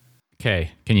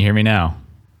Okay, can you hear me now?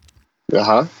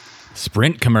 Uh-huh.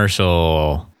 Sprint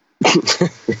commercial.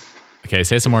 Okay,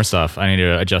 say some more stuff. I need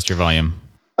to adjust your volume.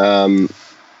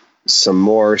 Some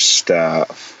more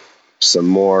stuff.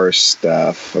 I'm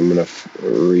going to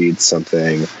read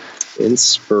something.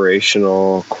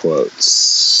 Inspirational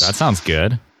quotes. That sounds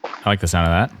good. I like the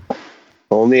sound of that.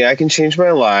 Only I can change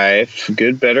my life.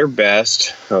 Good, better,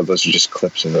 best. Oh, those are just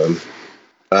clips of them.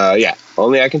 Yeah.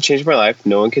 Only I can change my life.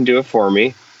 No one can do it for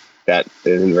me. That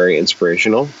isn't very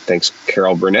inspirational. Thanks,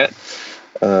 Carol Burnett.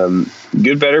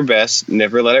 Good, better, best.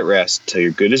 Never let it rest till your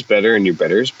good is better and your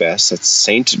better is best. That's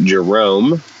Saint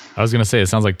Jerome. I was going to say, it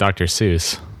sounds like Dr.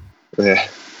 Seuss.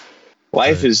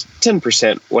 Life is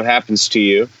 10% what happens to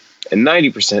you and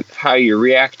 90% how you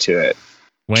react to it.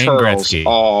 Wayne Charles Gretzky.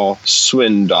 R.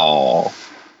 Swindoll.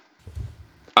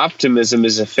 Optimism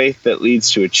is a faith that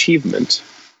leads to achievement.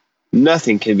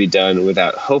 Nothing can be done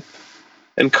without hope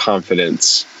and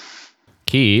confidence.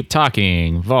 Keep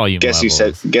talking. Volume Guess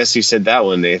levels. you said that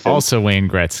one, Nathan. Also Wayne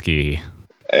Gretzky.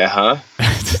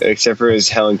 Except for his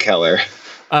Helen Keller.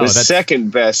 The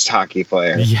second best hockey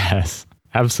player. Yes,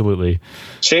 absolutely.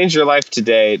 Change your life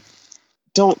today.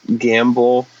 Don't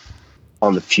gamble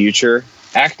on the future.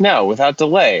 Act now without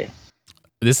delay.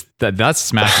 That's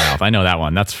Smash Mouth. I know that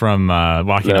one. That's from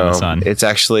Walking on the Sun. It's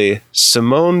actually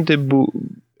Simone de Beauvoir.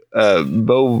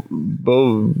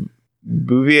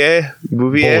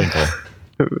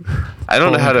 I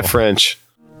don't know how to French.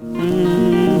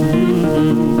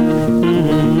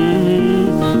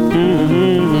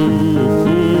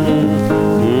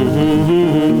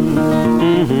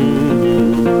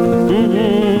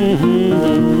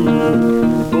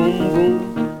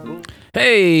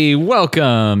 Hey,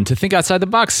 welcome to Think Outside the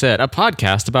Box Set, a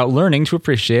podcast about learning to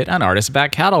appreciate an artist's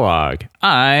back catalog.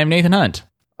 I'm Nathan Hunt.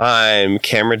 I'm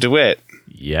Cameron DeWitt.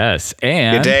 Yes,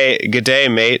 and good day,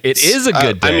 mate. It is a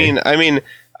good day.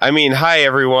 I mean, hi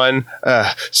everyone.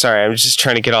 Sorry, I'm just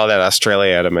trying to get all that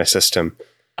Australia out of my system.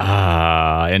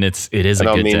 And it is a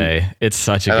good day. It's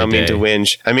such a good day. I don't mean to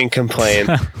whinge. I mean complain.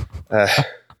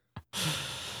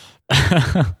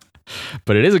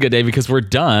 But it is a good day because we're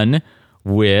done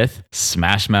with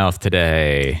Smash Mouth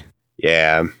today.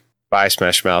 Yeah. Bye,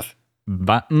 Smash Mouth.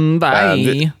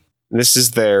 Bye. This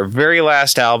is their very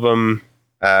last album,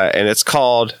 and it's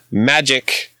called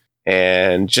Magic.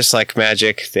 And just like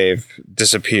magic, they've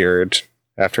disappeared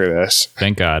after this.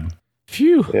 Thank God.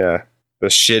 Phew. Yeah. The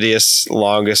shittiest,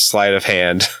 longest sleight of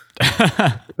hand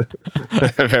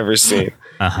I've ever seen.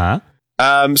 Uh-huh.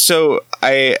 So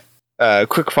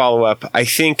quick follow-up. I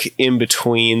think in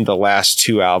between the last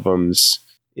two albums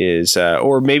is,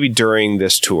 or maybe during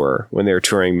this tour, when they were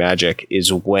touring Magic,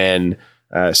 is when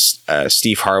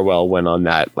Steve Harwell went on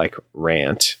that like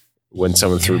rant when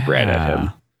someone threw bread at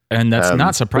him. And that's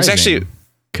not surprising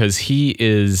because he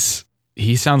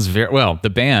sounds very, well, the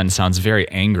band sounds very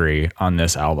angry on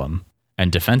this album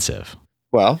and defensive.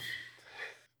 Well,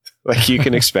 like you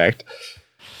can expect.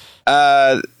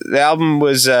 The album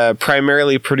was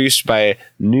primarily produced by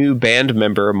new band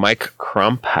member Mike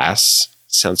Krampas.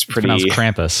 Sounds pretty... It's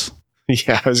Krampus.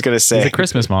 Yeah, I was going to say. He's a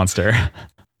Christmas monster.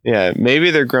 Yeah,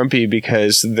 maybe they're grumpy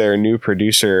because their new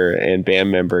producer and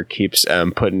band member keeps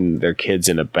putting their kids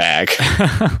in a bag.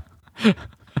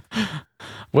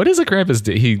 What does a Krampus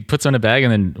do? He puts on a bag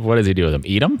and then what does he do with them?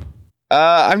 Eat them?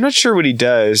 I'm not sure what he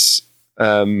does.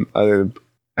 I don't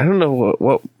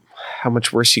know how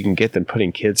much worse you can get than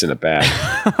putting kids in a bag.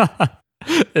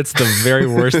 It's the very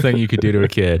worst thing you could do to a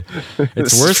kid.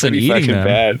 It's worse than eating them.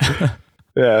 Bad.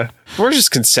 Yeah. We're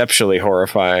just conceptually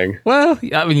horrifying. Well,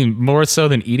 I mean, more so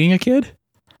than eating a kid?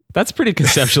 That's pretty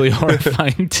conceptually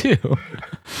horrifying too.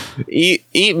 Eat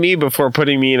me before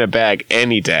putting me in a bag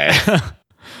any day.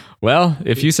 Well,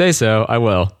 if you say so, I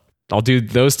will. I'll do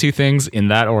those two things in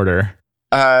that order.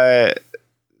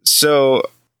 So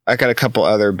I got a couple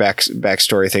other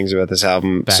backstory things about this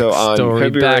album.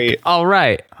 All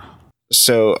right.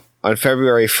 So on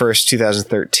February 1st,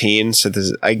 2013. So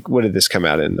what did this come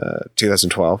out in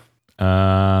 2012?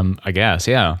 I guess,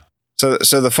 yeah. So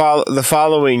the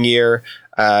following year,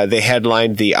 they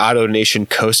headlined the Auto Nation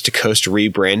Coast to Coast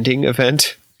rebranding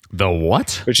event. The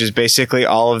what? Which is basically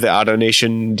all of the Auto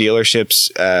Nation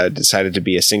dealerships decided to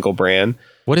be a single brand.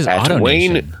 What is Auto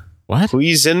Nation? What?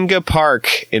 Huizenga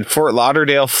Park in Fort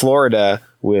Lauderdale, Florida,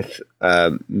 with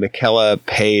Michaela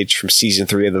Page from season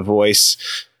 3 of The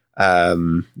Voice.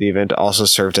 The event also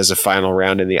served as a final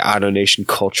round in the Auto Nation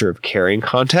Culture of Caring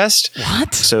contest.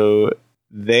 What? So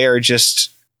they are just...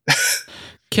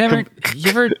 Cameron, you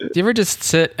ever just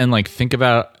sit and like think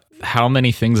about how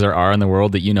many things there are in the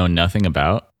world that you know nothing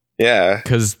about? Yeah.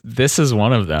 Because this is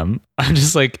one of them. I'm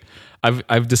just like,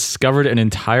 I've discovered an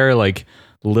entire like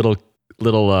little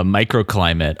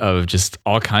microclimate of just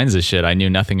all kinds of shit I knew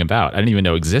nothing about. I didn't even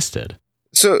know existed.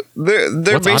 So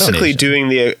they're basically doing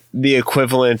the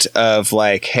equivalent of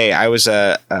like, hey, I was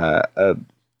a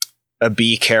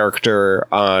B character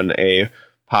on a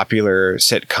popular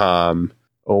sitcom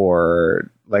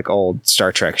or like old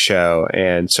Star Trek show,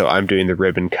 and so I'm doing the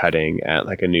ribbon cutting at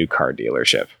like a new car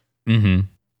dealership. Mm-hmm.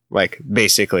 Like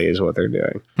basically is what they're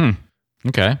doing.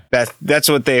 Okay, that's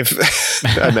what they've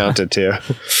amounted to.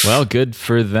 Well, good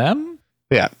for them.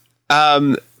 Yeah.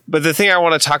 But the thing I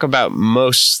want to talk about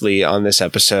mostly on this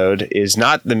episode is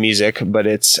not the music, but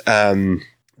it's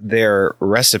their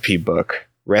recipe book,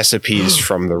 Recipes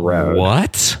from the Road.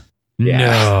 What? Yeah.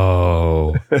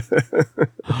 No.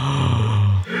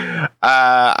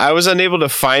 I was unable to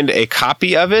find a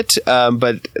copy of it,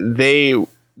 but they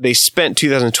spent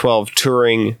 2012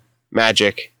 touring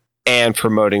Magic and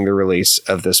promoting the release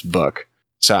of this book.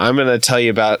 So I'm going to tell you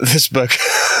about this book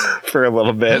for a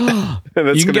little bit. You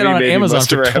can get it on Amazon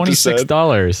for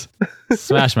 $26.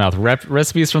 Smash Mouth,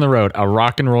 Recipes from the Road, a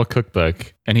rock and roll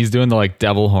cookbook. And he's doing the like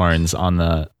devil horns on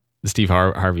the Steve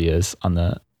Harvey is on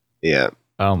the... Yeah.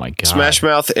 Oh my God. Smash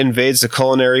Mouth invades the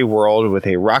culinary world with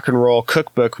a rock and roll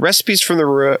cookbook. Recipes from the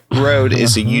Road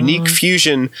is a unique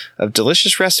fusion of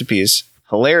delicious recipes,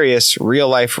 hilarious real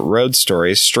life road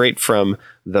stories straight from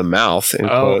the mouth, in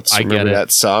quotes. Remember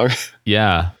that song?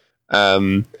 Yeah.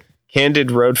 Candid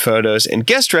road photos and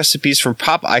guest recipes from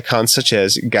pop icons such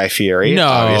as Guy Fieri,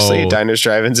 obviously, Diners,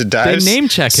 Drive-Ins, and Dives. They name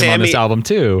check him on this album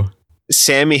too.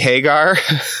 Sammy Hagar,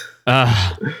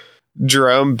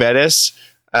 Jerome Bettis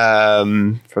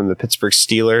from the Pittsburgh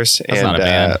Steelers,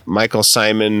 and Michael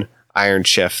Simon, Iron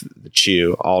Chef, The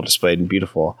Chew, all displayed in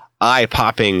beautiful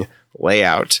eye-popping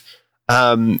layout.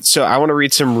 So I want to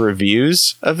read some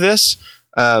reviews of this.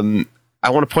 I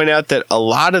want to point out that a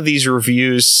lot of these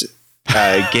reviews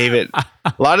a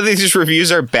lot of these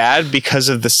reviews are bad because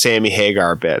of the Sammy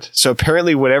Hagar bit. So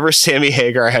apparently whatever Sammy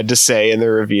Hagar had to say in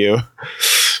the review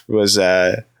was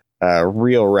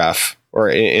real rough, or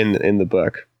in the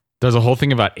book. There's a whole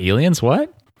thing about aliens.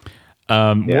 What?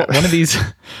 Yeah.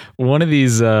 One of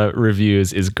these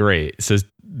reviews is great. It says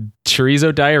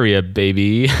chorizo diarrhea,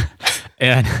 baby.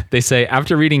 And they say,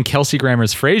 after reading Kelsey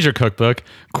Grammer's Frasier cookbook,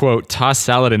 quote, tossed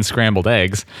salad and scrambled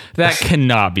eggs, that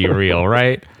cannot be real,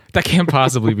 right? That can't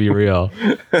possibly be real.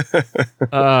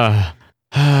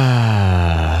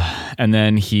 And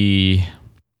then he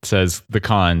says the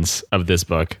cons of this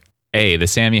book. A, the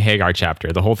Sammy Hagar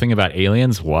chapter. The whole thing about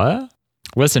aliens. What?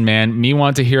 Listen, man, me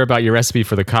want to hear about your recipe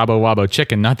for the Cabo Wabo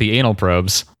chicken, not the anal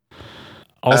probes.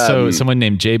 Also, someone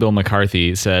named J. Bill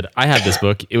McCarthy said, I had this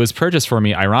book. It was purchased for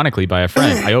me, ironically, by a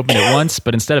friend. I opened it once,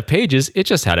 but instead of pages, it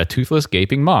just had a toothless,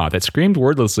 gaping maw that screamed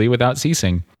wordlessly without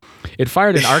ceasing. It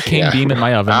fired an arcane beam at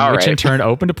my oven, which in turn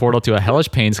opened a portal to a hellish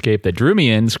painscape that drew me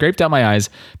in, scraped out my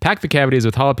eyes, packed the cavities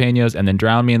with jalapenos, and then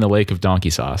drowned me in the lake of donkey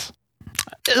sauce.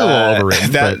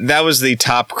 Overwritten, that was the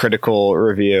top critical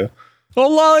review. Oh,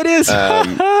 lol, it is.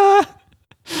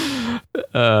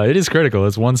 It is critical.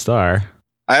 It's 1 star.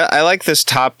 I like this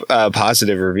top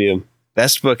positive review.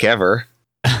 Best book ever.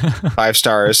 5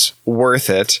 stars. Worth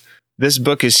it. This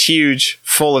book is huge,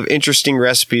 full of interesting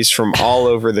recipes from all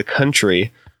over the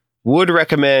country. Would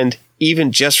recommend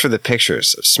even just for the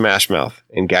pictures of Smash Mouth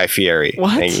and Guy Fieri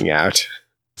hanging out.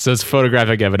 So it's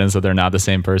photographic evidence that they're not the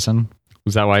same person?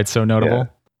 Was that why it's so notable? Yeah.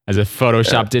 As if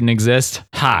Photoshop didn't exist?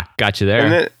 Ha! Got you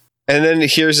there. And then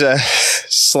here's a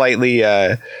slightly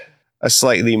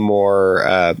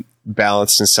more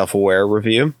balanced and self-aware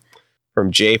review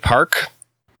from Jay Park.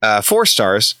 4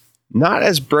 stars. Not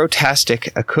as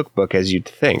brotastic a cookbook as you'd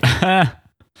think.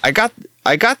 I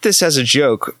got this as a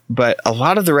joke, but a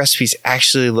lot of the recipes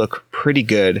actually look pretty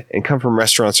good and come from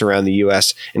restaurants around the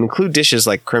U.S. and include dishes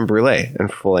like creme brulee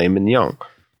and filet mignon.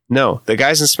 No, the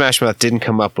guys in Smash Mouth didn't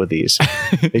come up with these.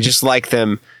 They just like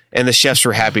them, and the chefs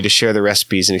were happy to share the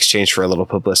recipes in exchange for a little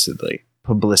publicity.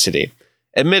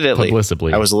 Admittedly,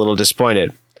 I was a little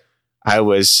disappointed. I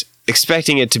was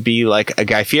expecting it to be like a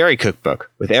Guy Fieri cookbook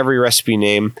with every recipe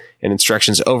name and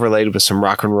instructions overlaid with some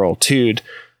rock and roll tude,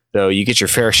 though you get your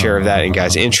fair share of that in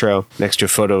Guy's intro, next to a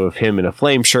photo of him in a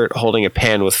flame shirt holding a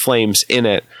pan with flames in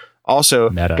it. Also,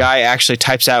 Meta. Guy actually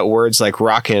types out words like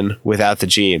rockin' without the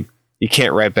G. You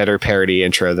can't write better parody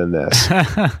intro than this.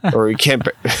 Or you can't...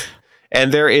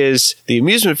 And there is the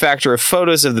amusement factor of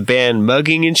photos of the band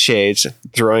mugging in shades,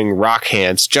 throwing rock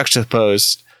hands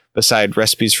juxtaposed beside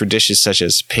recipes for dishes such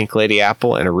as pink lady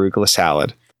apple and arugula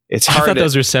salad. It's hard. I thought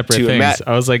those were separate things.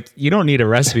 I was like, you don't need a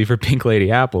recipe for pink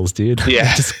lady apples, dude.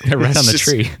 Yeah. They're right on the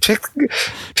tree.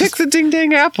 Pick the ding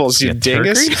dang apples, you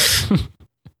dingus.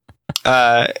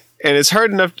 And it's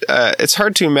hard enough. It's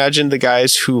hard to imagine the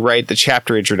guys who write the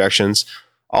chapter introductions,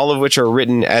 all of which are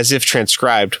written as if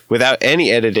transcribed without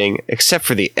any editing, except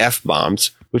for the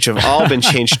F-bombs, which have all been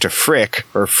changed to frick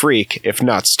or freak, if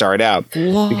not starred out,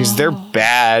 because they're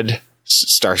bad,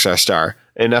 star,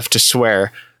 enough to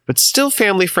swear, but still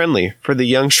family friendly for the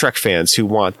young Shrek fans who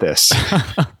want this.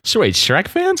 So wait, Shrek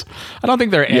fans? I don't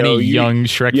think there are any young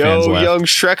Shrek fans left. Young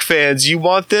Shrek fans, you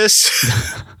want this?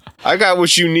 I got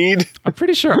what you need. I'm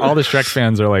pretty sure all the Shrek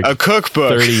fans are like a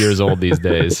cookbook, 30 years old these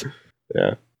days.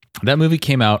 Yeah. That movie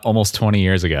came out almost 20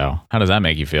 years ago. How does that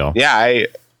make you feel? Yeah,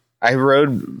 I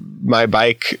rode my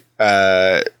bike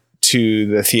to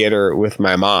the theater with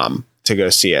my mom to go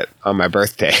see it on my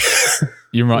birthday.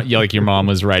 Your mom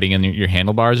was riding in your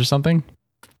handlebars or something?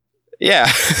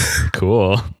 Yeah.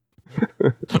 Cool.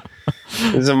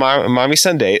 It was a mommy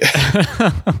son date.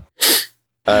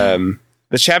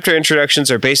 The chapter introductions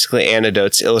are basically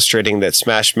anecdotes illustrating that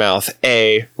Smash Mouth,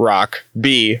 A, rock,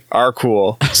 B, are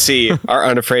cool, C, are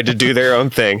unafraid to do their own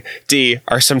thing, D,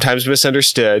 are sometimes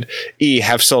misunderstood, E,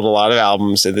 have sold a lot of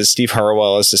albums, and that Steve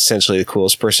Harwell is essentially the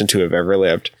coolest person to have ever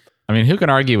lived. I mean, who can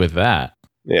argue with that?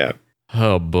 Yeah.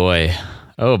 Oh boy.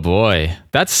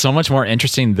 That's so much more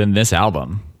interesting than this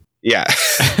album. Yeah.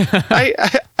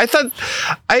 I thought,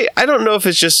 I don't know if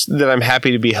it's just that I'm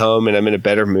happy to be home and I'm in a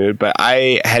better mood, but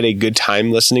I had a good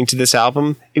time listening to this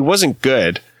album. It wasn't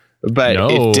good, but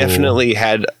it definitely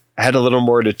had a little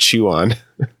more to chew on.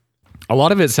 A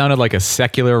lot of it sounded like a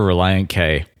secular Relient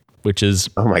K, which is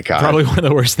oh my God, probably one of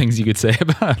the worst things you could say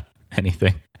about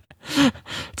anything.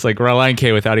 It's like Relient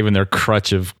K without even their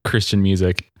crutch of Christian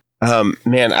music.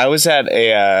 Man, I was at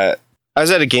a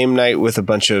game night with a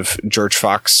bunch of George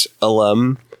Fox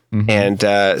alum,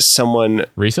 and someone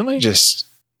recently, just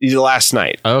last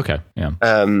night. Oh, okay, yeah.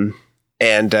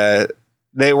 And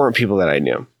they weren't people that I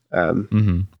knew.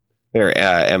 They're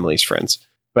Emily's friends,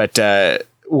 but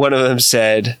one of them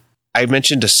said, I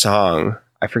mentioned a song,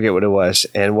 I forget what it was,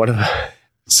 and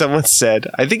someone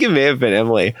said, I think it may have been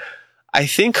Emily, I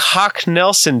think Hawk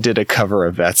Nelson did a cover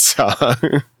of that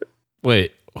song.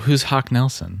 Wait, who's Hawk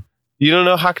Nelson? You don't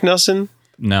know Hawk Nelson?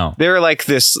 No. They're like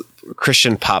this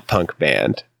Christian pop punk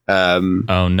band. Oh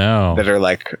no. That are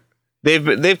like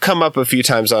they've come up a few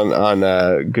times on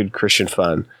Good Christian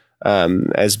Fun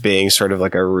as being sort of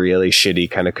like a really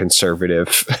shitty kind of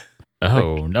conservative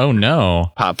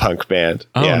no pop punk band.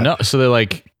 No. So they're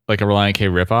like a Relient K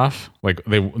ripoff? Like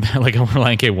they're like a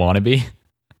Relient K wannabe?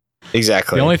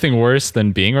 Exactly. The only thing worse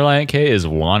than being Relient K is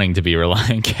wanting to be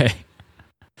Relient K.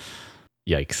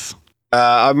 Yikes.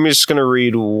 I'm just going to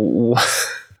read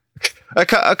a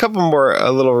couple more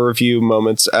little review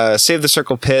moments. Save the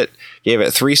Circle Pit gave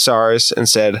it 3 stars and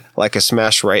said, like a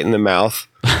smash right in the mouth.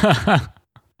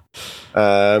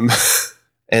 And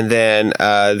then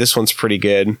this one's pretty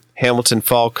good. Hamilton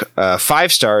Falk,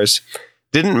 5 stars.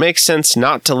 Didn't make sense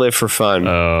not to live for fun.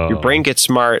 Your brain gets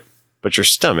smart, but your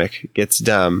stomach gets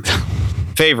dumb.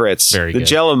 Favorites, Very the good.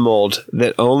 Jello mold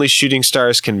that only shooting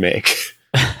stars can make.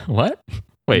 What?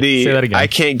 Wait, say that again. I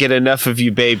can't get enough of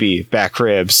you, baby. Back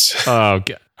ribs. Oh,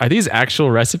 are these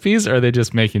actual recipes or are they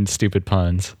just making stupid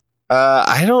puns?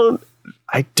 I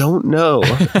don't know.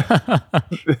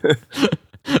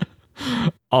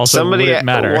 Also, somebody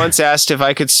matter? once asked if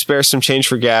I could spare some change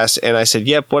for gas, and I said,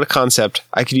 yep, what a concept.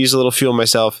 I could use a little fuel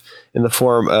myself in the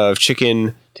form of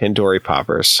chicken tandoori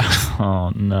poppers.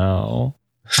 Oh, no.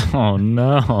 Oh,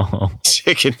 no.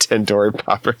 Chicken tandoori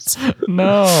poppers.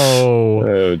 No.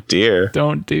 Oh, dear.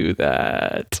 Don't do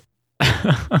that.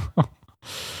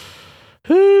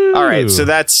 All right, so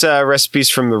that's recipes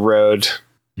from the road.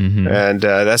 And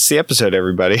that's the episode,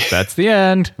 everybody. That's the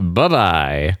end.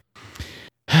 Bye-bye.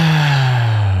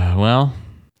 Well,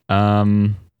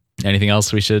 anything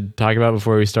else we should talk about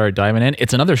before we start diving in?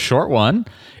 It's another short one.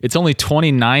 It's only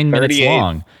 29 minutes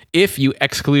long if you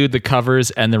exclude the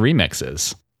covers and the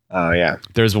remixes. Oh, yeah.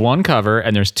 There's one cover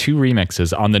and there's 2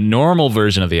 remixes on the normal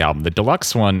version of the album. The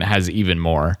deluxe one has even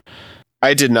more.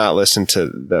 I did not listen to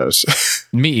those.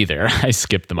 Me either. I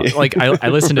skipped them. Like I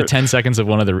listened to 10 seconds of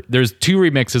one of there's 2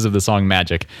 remixes of the song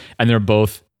Magic, and they're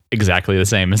both exactly the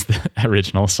same as the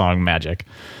original song Magic.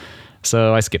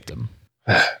 So I skipped them.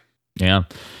 Yeah.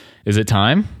 Is it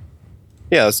time?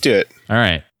 Yeah, let's do it. All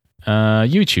right.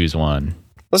 You choose one.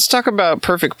 Let's talk about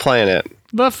Perfect Planet.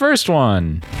 The first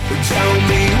one. Tell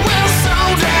me we're so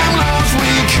damn lost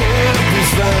we can't be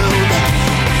found.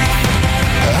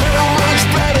 How much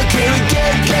better can it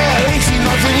get? Ain't seen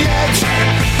nothing yet.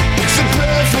 It's a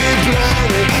perfect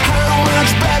planet. How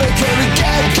much better can it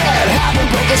get? Haven't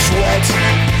broke a sweat.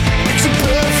 It's a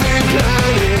perfect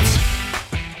planet.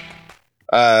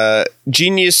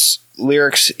 Genius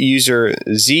Lyrics user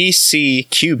ZC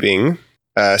Cubing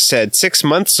said 6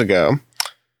 months ago,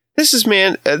 this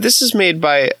is made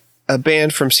by a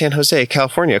band from San Jose,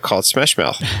 California called Smash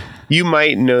Mouth. You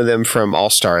might know them from All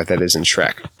Star, that is in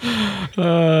Shrek.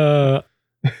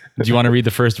 Do you want to read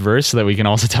the first verse so that we can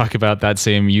also talk about that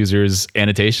same user's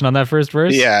annotation on that first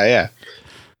verse? Yeah.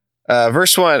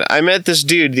 Verse 1, I met this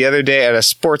dude the other day at a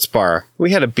sports bar.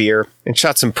 We had a beer and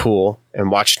shot some pool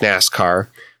and watched NASCAR.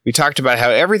 We talked about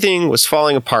how everything was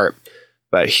falling apart,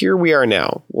 but here we are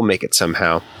now. We'll make it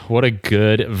somehow. What a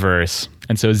good verse.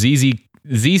 And so ZC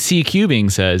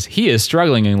Cubing says he is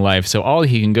struggling in life, so all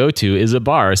he can go to is a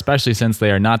bar, especially since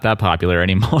they are not that popular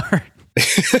anymore.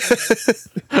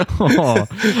 Oh,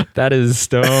 that is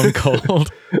stone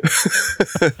cold.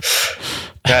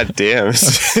 God damn.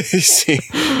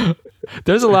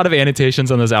 There's a lot of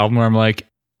annotations on this album where I'm like,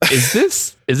 is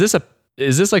this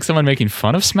like someone making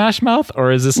fun of Smash Mouth,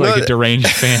 or is this like a deranged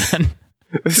fan?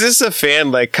 Is this a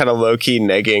fan like kind of low-key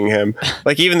negging him?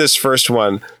 Like even this first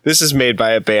one, this is made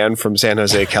by a band from San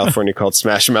Jose, California called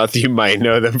Smash Mouth. You might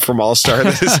know them from All Star,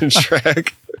 that is in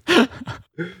Shrek.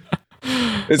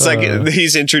 It's like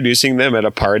he's introducing them at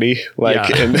a party. Like,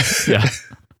 yeah. And yeah.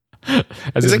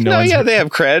 He's like, they have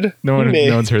cred. No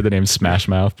one's heard the name Smash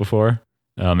Mouth before.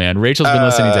 Oh man, Rachel's been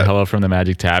listening to Hello from the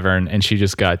Magic Tavern, and she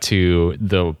just got to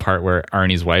the part where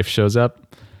Arnie's wife shows up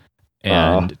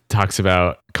and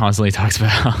constantly talks about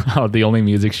how the only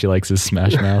music she likes is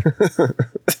Smash Mouth.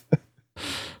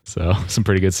 So some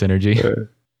pretty good synergy.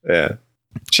 Yeah.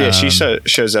 She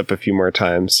shows up a few more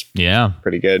times. Yeah.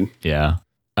 Pretty good. Yeah.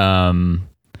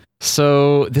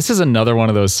 So this is another one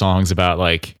of those songs about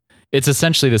like, it's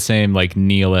essentially the same like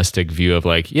nihilistic view of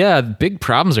like, yeah, big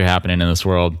problems are happening in this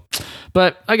world,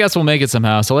 but I guess we'll make it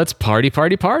somehow. So let's party.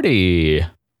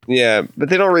 Yeah, but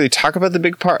they don't really talk about the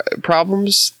big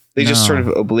problems. They just sort of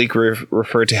oblique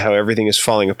refer to how everything is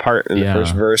falling apart in the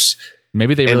first verse.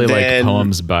 Maybe they really like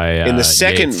poems by in the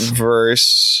second Yeats.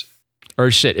 Verse.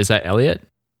 Or shit, is that Eliot?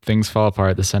 Things fall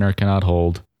apart, the center cannot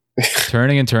hold.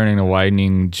 Turning and turning a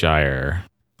widening gyre.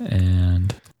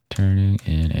 And turning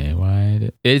in a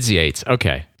wide... It's Yeats.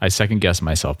 Okay. I second guessed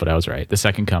myself, but I was right. The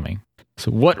second coming.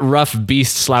 So what rough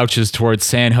beast slouches towards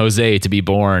San Jose to be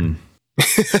born?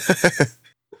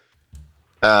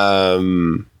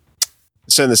 So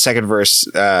in the second verse,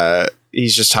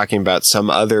 he's just talking about some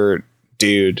other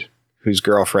dude whose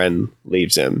girlfriend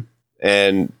leaves him.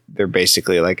 And they're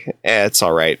basically like, it's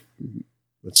all right.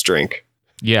 Let's drink.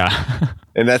 Yeah.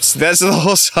 And that's the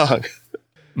whole song.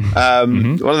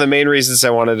 One of the main reasons I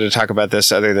wanted to talk about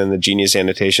this, other than the genius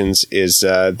annotations, is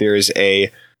there's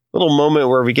a little moment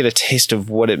where we get a taste of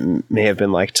what it may have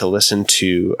been like to listen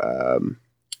to,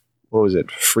 what was it?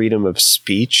 Freedom of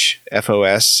Speech,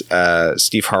 FOS,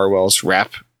 Steve Harwell's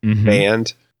rap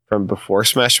band from before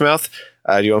Smash Mouth.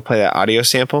 Do you want to play that audio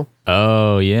sample?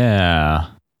 Oh, yeah.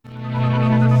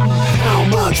 How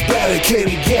much better can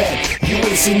it get? You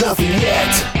ain't seen nothing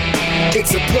yet.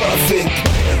 It's a perfect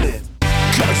planet.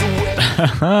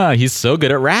 He's so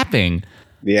good at rapping.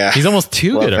 Yeah. He's almost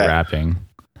too good at rapping.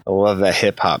 I love that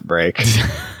hip hop break.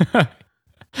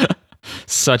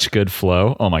 Such good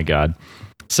flow. Oh my God.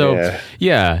 So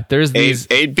yeah, there's these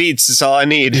 8 beats is all I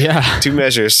need. Yeah. 2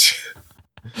 measures.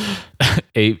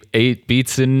 8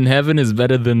 beats in heaven is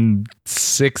better than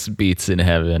 6 beats in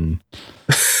heaven.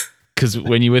 Because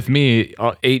when you're with me,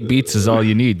 8 beats is all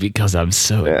you need because I'm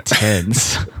so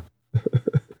intense.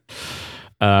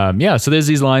 So there's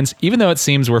these lines. Even though it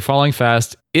seems we're falling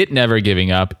fast, it never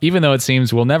giving up. Even though it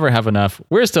seems we'll never have enough,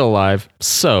 we're still alive.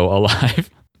 So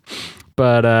alive.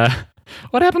 But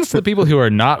what happens to the people who are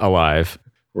not alive?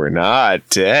 We're not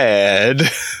dead.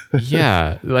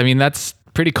 Yeah. I mean, that's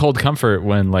pretty cold comfort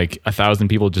when like 1,000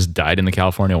 people just died in the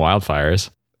California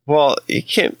wildfires. Well, you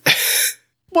can't.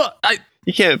 Well,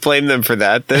 You can't blame them for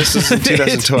that. This is in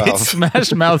 2012. It's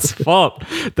Smash Mouth's fault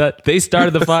that they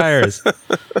started the fires.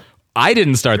 I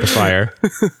didn't start the fire.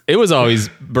 It was always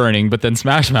burning, but then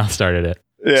Smash Mouth started it.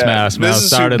 Yeah, Smash Mouth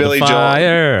started the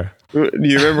fire. Do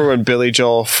you remember when Billy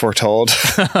Joel foretold?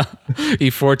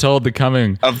 He foretold the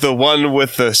coming of the one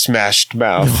with the smashed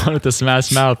mouth. The one with the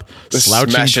smashed mouth,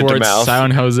 slouching smash at the towards mouth.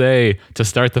 San Jose to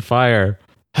start the fire.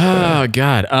 Oh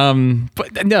God.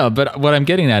 But what I'm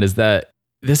getting at is that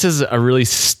this is a really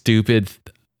stupid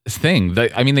thing.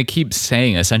 I mean, they keep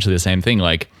saying essentially the same thing.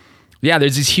 Like, yeah,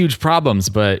 there's these huge problems,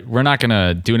 but we're not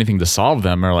gonna do anything to solve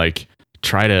them or like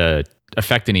try to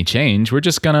affect any change. We're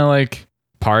just gonna like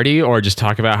party or just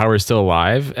talk about how we're still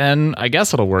alive, and I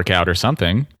guess it'll work out or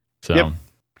something. So, Yep.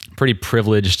 Pretty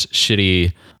privileged,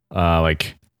 shitty,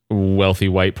 like wealthy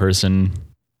white person,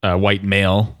 white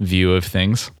male view of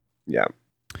things. Yeah.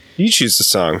 You choose the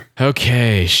song.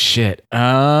 Okay, shit. Should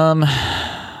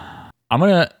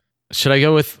I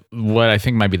go with what I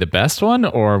think might be the best one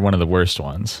or one of the worst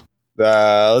ones?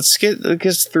 Let's get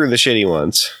through the shitty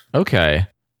ones. Okay.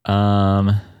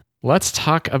 Let's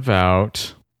talk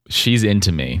about She's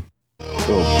Into Me.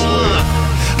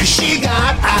 She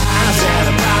got eyes that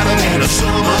are brighter than a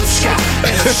summer sky,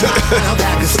 and a smile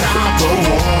that can stop a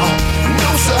war.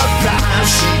 No surprise,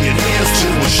 she adheres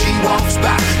to when she walks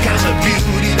by, kind of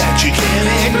beauty that you can't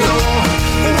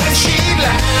ignore. When she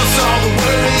laughs, all the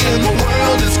worry in the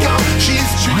world is gone.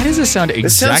 Why does this sound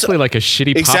exactly like a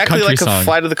shitty pop exactly country like song? a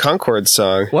Flight of the Conchords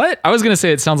song. What? I was gonna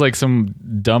say it sounds like some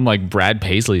dumb like Brad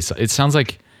Paisley. It sounds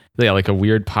like like a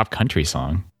weird pop country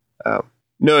song. Oh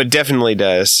no, it definitely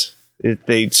does.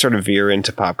 They sort of veer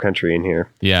into pop country in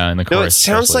here. Yeah, in the chorus. No, it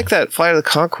sounds especially. like that Flight of the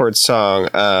Conchords song.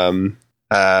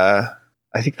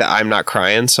 I think the I'm Not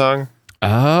Crying song.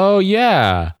 Oh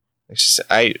yeah. It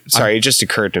just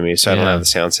occurred to me, so I don't have the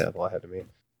sound sample ahead of me.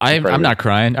 I'm not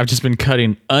crying. I've just been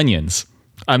cutting onions.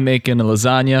 I'm making a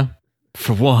lasagna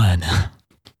for one.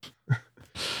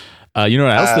 You know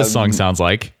what else this song sounds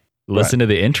like? Listen to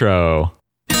the intro.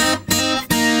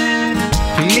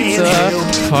 Pizza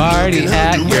party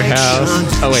at your house.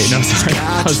 Oh wait, no, sorry.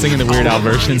 I was singing the Weird Al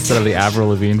version instead of the Avril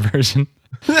Lavigne version.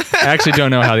 I actually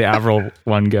don't know how the Avril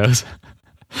one goes.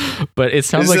 But it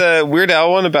sounds Is like the Weird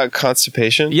Al one about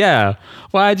constipation? Yeah.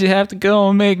 Why'd you have to go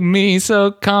and make me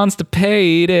so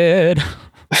constipated?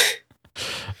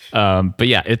 But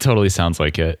yeah, it totally sounds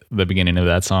like it. The beginning of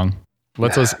that song.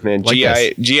 Man,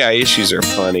 like GI issues are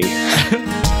funny.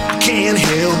 I can't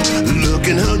help look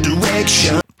in her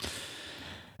direction.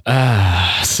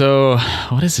 So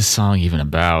what is this song even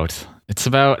about? It's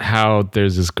about how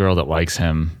there's this girl that likes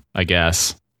him, I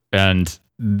guess, and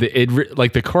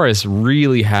the chorus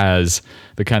really has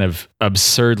the kind of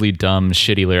absurdly dumb,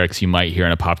 shitty lyrics you might hear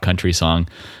in a pop country song.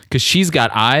 Because she's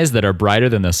got eyes that are brighter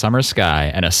than the summer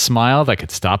sky and a smile that could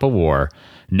stop a war.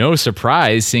 No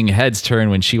surprise seeing heads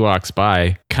turn when she walks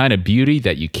by. Kind of beauty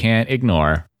that you can't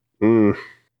ignore. Mm.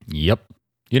 Yep.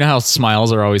 You know how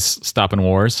smiles are always stopping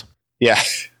wars? Yeah.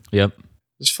 Yep.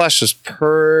 This flash was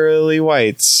pearly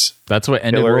whites. That's what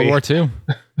ended Hillary. World War II.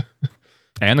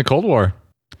 And the Cold War.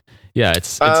 Yeah,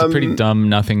 it's a pretty dumb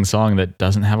nothing song that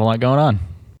doesn't have a lot going on.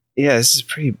 Yeah, this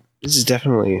is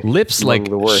definitely Lips like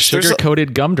the worst.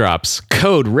 sugar-coated gumdrops.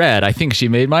 Code red, I think she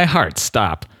made my heart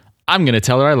stop. I'm going to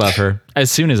tell her I love her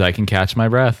as soon as I can catch my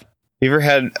breath. You ever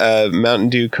had Mountain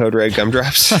Dew Code Red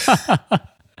gumdrops?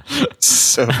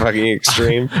 So fucking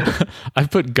extreme.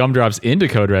 I've put gumdrops into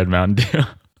Code Red Mountain Dew.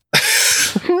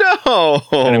 No.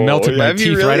 And it melted my Have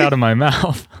you teeth really? right out of my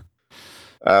mouth.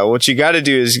 What you got to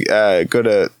do is go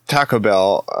to Taco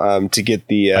Bell to get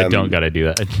the I don't got to do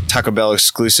that. Taco Bell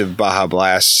exclusive Baja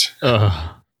Blast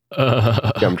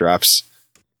gumdrops.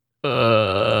 We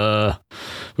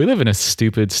live in a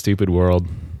stupid world.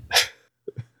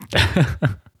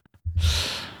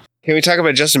 Can we talk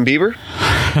about Justin Bieber?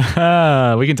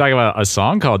 We can talk about a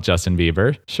song called Justin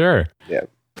Bieber. Sure. Yeah.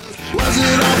 Was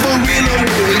it all for real or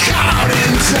were we caught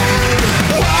in time?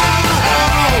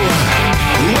 Whoa,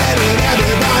 where did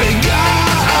everybody go?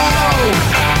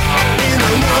 In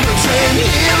another 10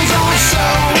 years or so,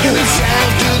 it's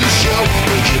after the show.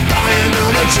 Would you buy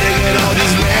another ticket or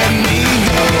just let me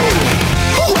go?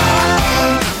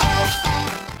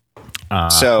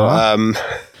 So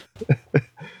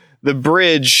the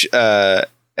bridge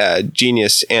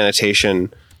genius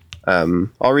annotation.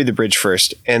 I'll read the bridge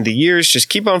first. And the years just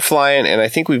keep on flying, and I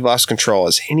think we've lost control.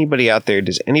 Is anybody out there?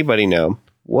 Does anybody know?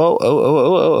 Whoa,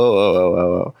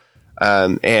 oh.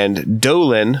 And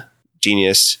Dolan,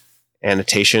 genius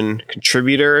annotation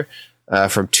contributor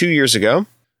from 2 years ago,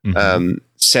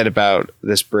 said about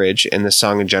this bridge and this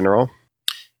song in general.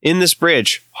 In this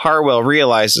bridge, Harwell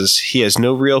realizes he has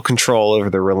no real control over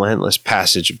the relentless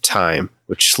passage of time,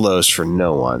 which slows for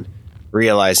no one.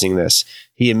 Realizing this,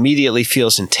 he immediately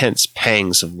feels intense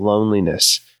pangs of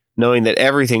loneliness, knowing that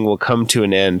everything will come to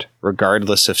an end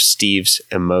regardless of Steve's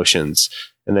emotions.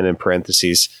 And then in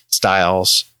parentheses,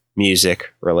 styles,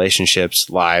 music, relationships,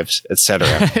 lives, etc.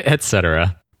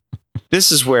 Etc.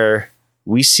 This is where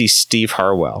we see Steve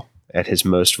Harwell at his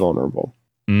most vulnerable.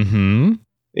 Mm-hmm.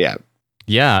 Yeah.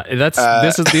 Yeah,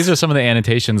 these are some of the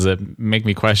annotations that make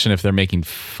me question if they're making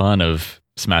fun of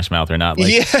Smash Mouth or not.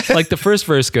 Like the first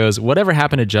verse goes, whatever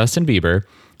happened to Justin Bieber?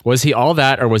 Was he all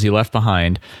that or was he left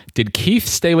behind? Did Keith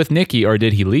stay with Nicki or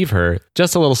did he leave her?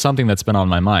 Just a little something that's been on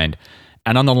my mind.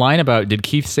 And on the line about did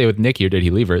Keith stay with Nicki or did he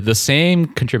leave her? The same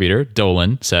contributor,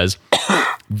 Dolan, says,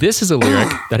 this is a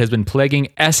lyric that has been plaguing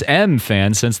SM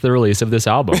fans since the release of this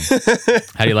album.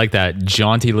 How do you like that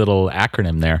jaunty little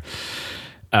acronym there?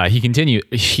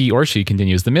 He or she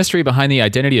continues. The mystery behind the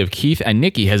identity of Keith and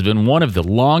Nikki has been one of the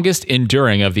longest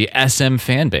enduring of the SM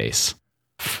fan base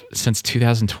since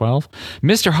 2012.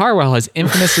 Mr. Harwell has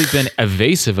infamously been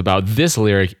evasive about this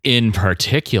lyric in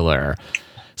particular.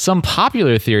 Some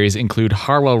popular theories include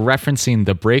Harwell referencing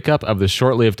the breakup of the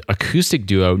short-lived acoustic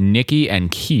duo Nikki and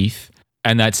Keith,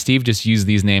 and that Steve just used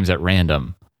these names at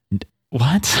random.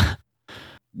 What?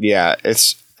 Yeah,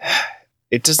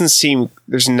 it doesn't seem,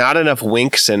 there's not enough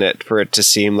winks in it for it to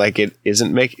seem like it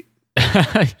isn't making.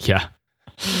 Yeah.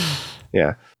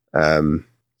 Yeah.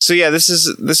 So yeah, this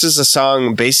is a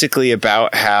song basically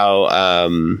about how,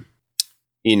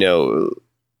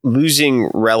 losing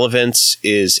relevance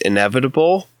is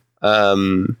inevitable.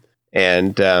 And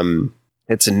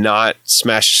it's not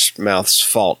Smash Mouth's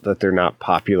fault that they're not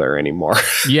popular anymore.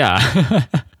 Yeah.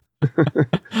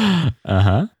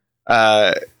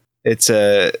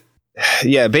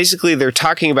 Basically they're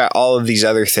talking about all of these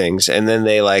other things, and then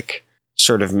they like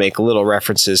sort of make little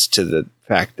references to the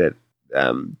fact that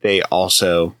they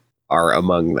also are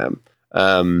among them,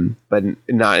 but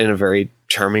not in a very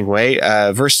charming way.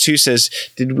 Verse 2 says,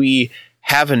 "Did we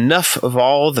have enough of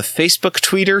all the Facebook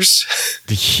tweeters?"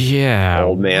 Yeah,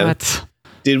 old man. What?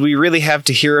 Did we really have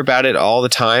to hear about it all the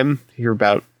time? Hear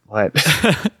about what?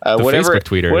 Whatever Facebook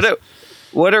tweeters.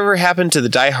 Whatever happened to the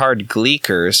diehard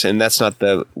Gleekers? And that's not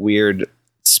the weird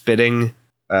spitting.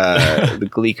 The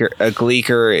Gleeker. A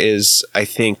Gleeker is, I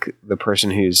think, the person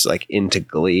who's like into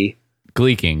Glee.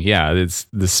 Gleeking, yeah, it's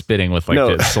the spitting with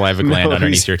the saliva gland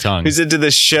underneath your tongue. Who's into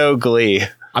the show Glee?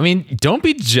 I mean, don't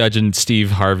be judging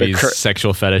Steve Harvey's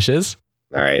sexual fetishes.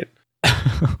 All right.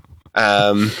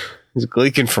 He's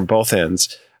gleeking from both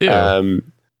ends. Ew.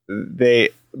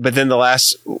 But then the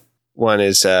last one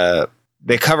is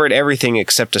they covered everything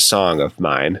except a song of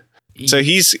mine. So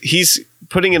he's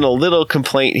putting in a little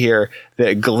complaint here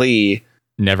that Glee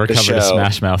never covered a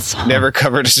Smash Mouth song. Never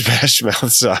covered a Smash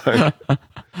Mouth song.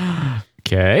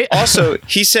 Okay. Also,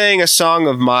 he's saying a song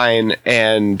of mine,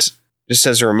 and just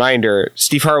as a reminder,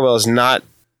 Steve Harwell is not,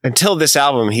 until this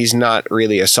album, he's not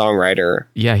really a songwriter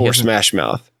for Smash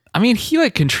Mouth. I mean, he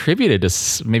contributed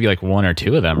to maybe one or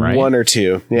two of them, right? One or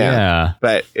two, yeah.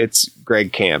 But it's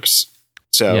Greg Camps.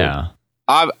 So yeah.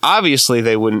 Obviously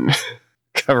they wouldn't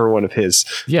cover one of his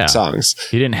songs.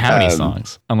 He didn't have any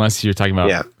songs, unless you're talking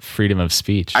about freedom of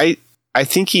speech. I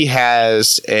think he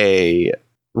has a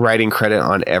writing credit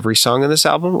on every song in this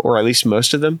album, or at least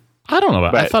most of them. I don't know.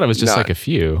 I thought it was just a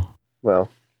few. Well,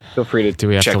 feel free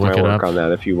to check my work on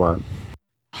that if you want.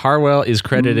 Harwell is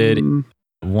credited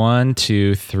 1,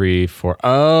 2, 3, 4.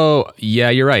 Oh, yeah,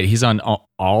 you're right. He's on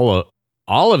all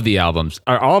of the albums,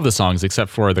 or all of the songs except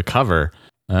for the cover.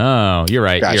 Oh, you're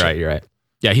right. Gotcha. You're right.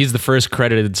 Yeah, he's the first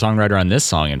credited songwriter on this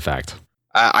song, in fact.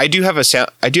 I do have a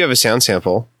sound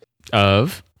sample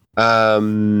of.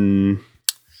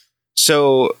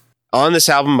 So on this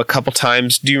album, a couple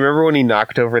times. Do you remember when he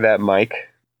knocked over that mic?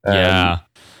 Yeah,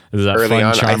 is that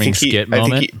fun, charming skit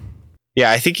moment?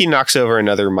 I think he knocks over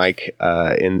another mic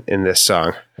in this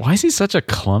song. Why is he such a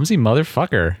clumsy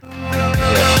motherfucker?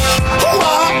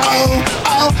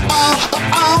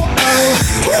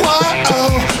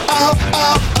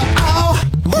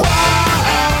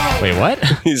 Wait, what?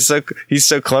 He's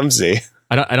so clumsy.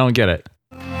 I don't get it.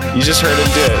 You just heard him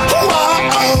do it.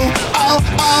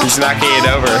 He's knocking it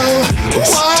over. He's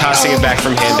tossing it back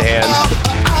from hand to hand.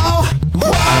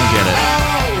 I don't get it.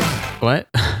 What?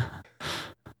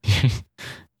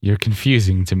 You're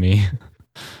confusing to me.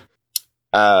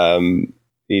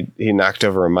 He knocked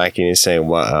over a mic and he's saying,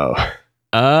 "Whoa."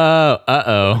 Oh,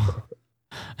 uh-oh.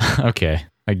 Okay.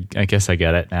 I guess I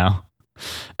get it now.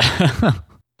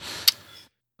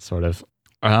 Sort of.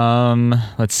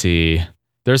 Let's see.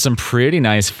 There's some pretty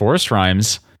nice forced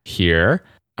rhymes here.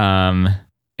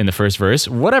 In the first verse,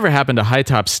 whatever happened to high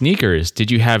top sneakers?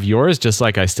 Did you have yours just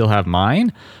like I still have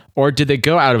mine? Or did they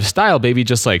go out of style, baby,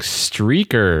 just like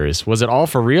streakers? Was it all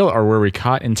for real, or were we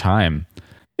caught in time?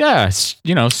 Yeah,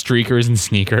 streakers and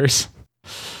sneakers.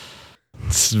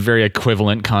 It's very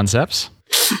equivalent concepts.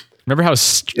 Remember how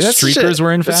streakers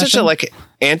were in fashion? That's such a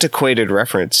antiquated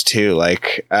reference too.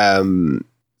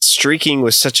 Streaking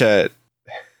was such a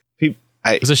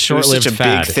it was a short-lived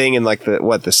fad. Big thing in the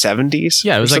 70s.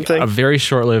 Yeah, it was a very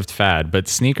short-lived fad. But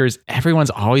sneakers, everyone's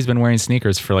always been wearing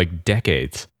sneakers for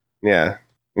decades. Yeah,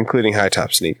 including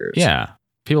high-top sneakers. Yeah,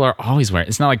 people are always wearing.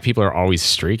 It's not like people are always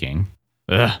streaking.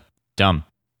 Ugh, dumb.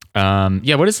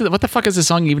 Yeah, what the fuck is this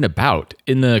song even about?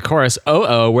 In the chorus,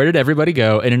 where did everybody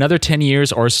go? In another 10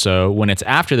 years or so, when it's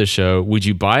after the show, would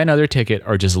you buy another ticket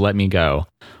or just let me go?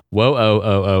 Whoa,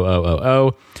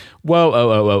 oh. Whoa,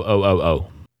 oh.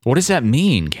 What does that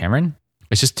mean, Cameron?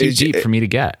 It's just too deep for me to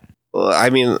get. Well, I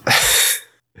mean,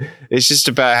 it's just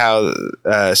about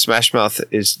how Smash Mouth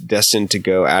is destined to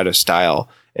go out of style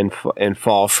and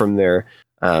fall from their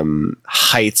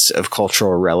heights of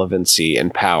cultural relevancy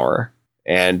and power,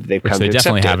 and they've come to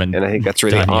accept it. And I think that's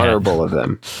really honorable of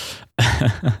them.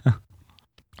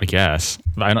 I guess.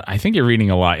 I think you're reading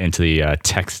a lot into the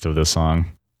text of the song,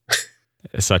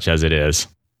 such as it is.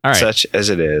 All right. Such as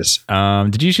it is.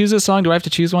 Did you choose this song? Do I have to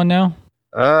choose one now?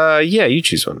 Yeah, you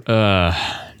choose one.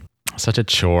 Such a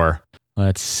chore.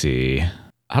 Let's see.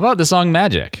 How about the song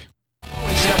Magic?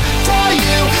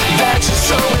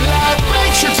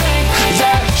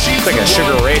 It's like a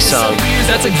Sugar Ray song.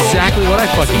 That's exactly what I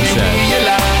fucking said.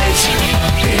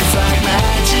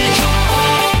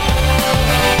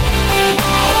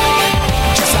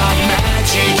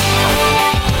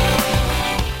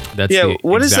 That's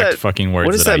what is that fucking words?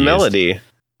 What is that melody?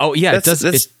 Oh yeah, it does.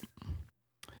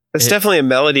 That's definitely a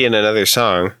melody in another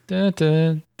song. Is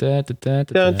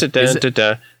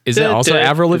it also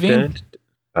Avril Lavigne?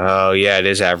 Oh yeah, it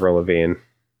is Avril Lavigne.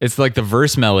 It's like the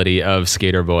verse melody of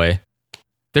Skater Boy.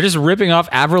 They're just ripping off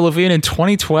Avril Lavigne in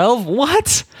 2012.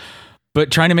 What?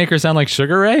 But trying to make her sound like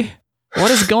Sugar Ray?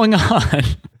 What is going on?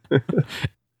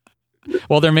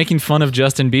 Well, they're making fun of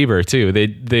Justin Bieber too.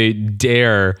 They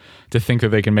dare to think that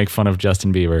they can make fun of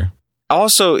Justin Bieber.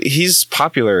 Also, he's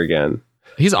popular again.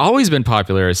 He's always been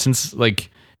popular since like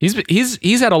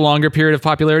he's had a longer period of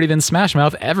popularity than Smash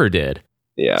Mouth ever did.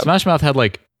 Yeah. Smash Mouth had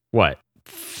like what,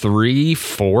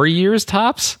 3-4 years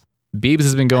tops? Biebs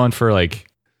has been going for like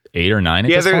 8 or 9 at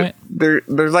this point. They're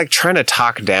like trying to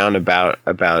talk down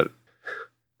about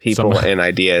people and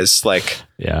ideas. Like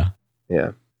yeah.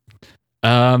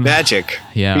 Magic.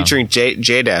 Yeah. Featuring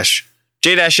J Dash.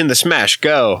 J Dash in the Smash.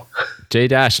 Go. J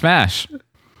Dash Smash.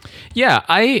 Yeah,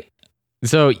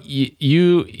 So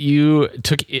you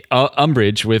took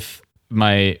umbrage with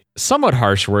my somewhat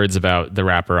harsh words about the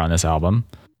rapper on this album.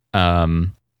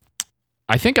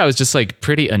 I think I was just like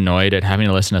pretty annoyed at having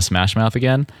to listen to Smash Mouth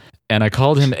again, and I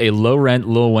called him a low rent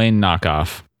Lil Wayne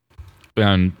knockoff.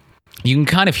 You can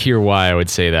kind of hear why I would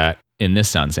say that in this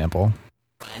sound sample.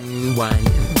 One,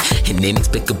 an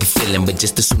inexplicable feeling, but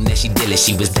just as soon as she did it,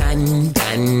 she was done.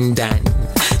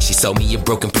 She sold me a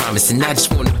broken promise, and I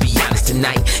just wanna be honest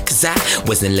tonight, cause I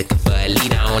wasn't looking for a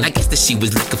lead on. I guess that she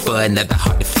was looking for another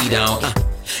heart to feed on.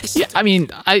 Yeah, I mean,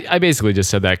 I basically just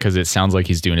said that because it sounds like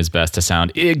he's doing his best to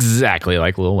sound exactly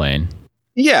like Lil Wayne.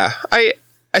 Yeah, I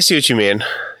see what you mean.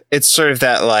 It's sort of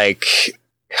that like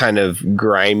kind of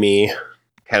grimy,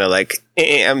 kind of like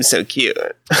I'm so cute.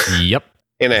 Yep.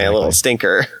 In a little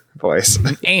stinker voice.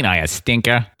 Ain't I a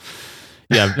stinker?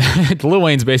 Yeah, Lil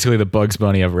Wayne's basically the Bugs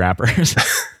Bunny of rappers.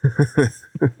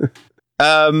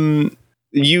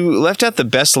 You left out the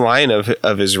best line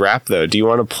of his rap though. Do you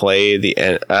want to play the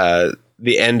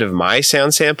end of my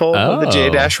sound sample of the J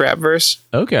Dash rap verse?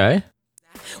 Okay.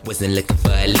 Wasn't looking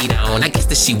for a lead on. I guess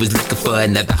that she was looking for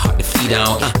another heart to feed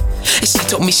on. And she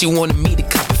told me she wanted me to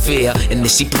Copperfield, and then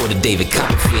she pulled a David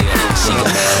Copperfield.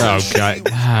 Oh God.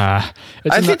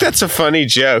 I think that's a funny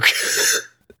joke.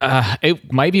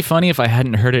 It might be funny if I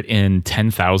hadn't heard it in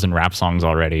 10,000 rap songs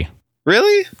already.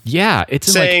 Really? Yeah,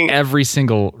 it's in like every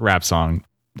single rap song.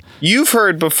 You've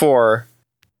heard before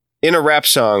in a rap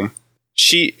song,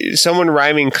 someone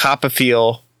rhyming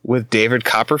Copperfield with David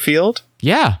Copperfield?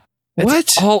 Yeah.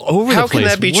 It's all over the place. How can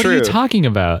that be true? What are you talking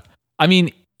about? I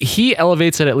mean, he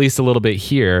elevates it at least a little bit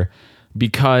here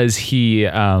because he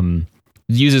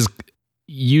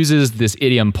uses this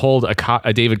idiom, pulled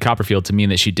a David Copperfield, to mean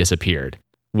that she disappeared,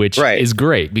 which is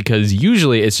great because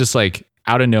usually it's just like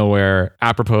out of nowhere,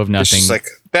 apropos of nothing. It's just like,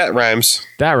 that rhymes.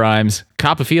 That rhymes.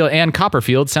 Copperfield and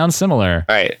Copperfield sound similar.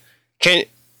 All right.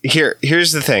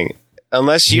 Here's the thing.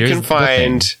 Unless you can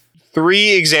find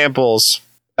 3 examples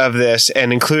of this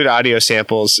and include audio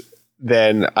samples,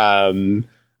 then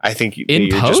I think you're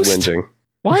just whinging.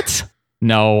 What?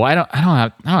 No, I don't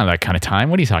have that kind of time.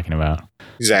 What are you talking about?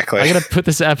 Exactly. I gotta put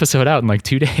this episode out in like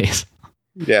 2 days.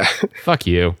 Yeah. Fuck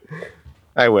you.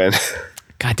 I win.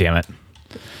 God damn it.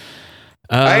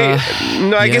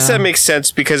 I guess that makes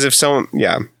sense because if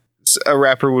a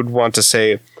rapper would want to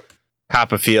say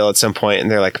Copperfield at some point and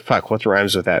they're like, fuck, what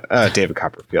rhymes with that? David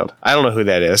Copperfield. I don't know who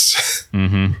that is.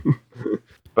 Mm-hmm.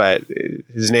 But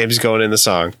his name's going in the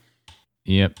song.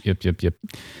 Yep.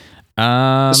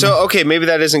 So, okay, maybe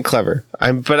that isn't clever.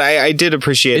 But I did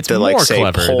appreciate it's more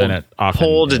clever than it often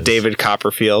pulled is. David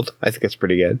Copperfield. I think it's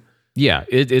pretty good. Yeah,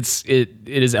 it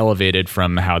is elevated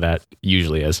from how that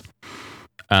usually is.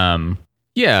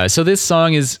 Yeah, so this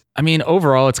song is, I mean,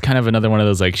 overall, it's kind of another one of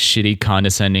those like shitty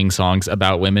condescending songs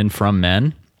about women from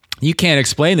men. You can't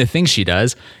explain the things she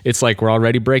does. It's like we're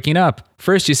already breaking up.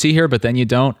 First you see her, but then you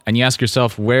don't. And you ask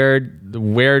yourself, where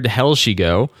the hell she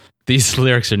go? These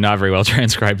lyrics are not very well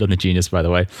transcribed on the Genius, by the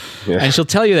way. Yeah. And she'll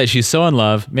tell you that she's so in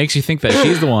love, makes you think that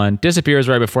she's the one, disappears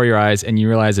right before your eyes, and you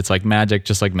realize it's like magic,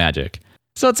 just like magic.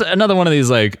 So it's another one of these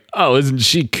like, oh, isn't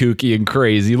she kooky and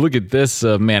crazy? Look at this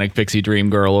manic pixie dream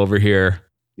girl over here.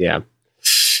 Yeah.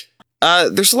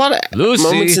 There's a lot of Lucy,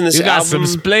 moments in this you got album.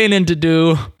 some splaining to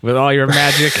do with all your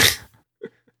magic.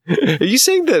 Are you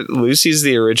saying that Lucy's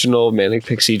the original Manic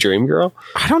Pixie Dream Girl?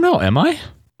 I don't know. Am I?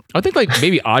 I think like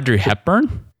maybe Audrey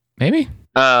Hepburn. Maybe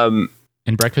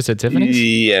in Breakfast at Tiffany's.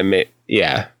 Yeah,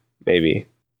 yeah, maybe.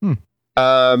 There's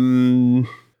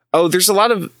a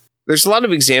lot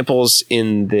of examples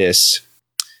in this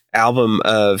album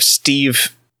of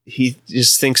Steve. He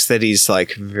just thinks that he's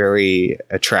like very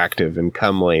attractive and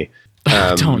comely.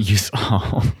 Don't use.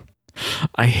 Oh,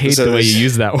 I hate the way you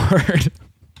use that word.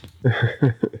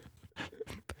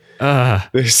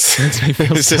 There's makes me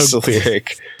feel this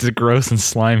lyric. It's gross and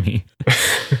slimy.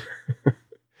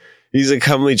 He's a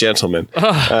comely gentleman.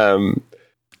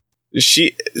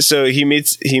 He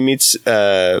meets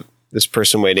this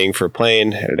person waiting for a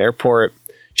plane at an airport.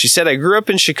 She said, "I grew up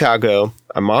in Chicago.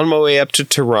 I'm on my way up to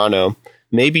Toronto.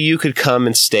 Maybe you could come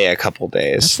and stay a couple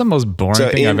days." That's the most boring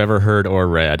thing I've ever heard or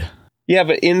read. Yeah,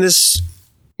 but in this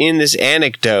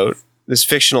anecdote, this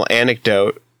fictional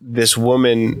anecdote, this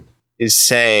woman is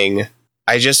saying,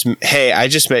 I just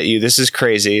met you. This is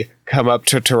crazy. Come up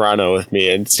to Toronto with me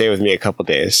and stay with me a couple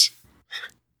days.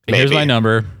 Here's my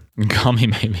number. Call me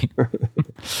maybe.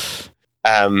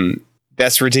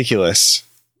 That's ridiculous.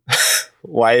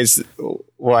 Why is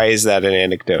that an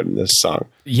anecdote in this song?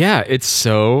 Yeah, it's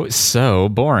so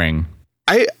boring.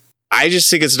 I just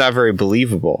think it's not very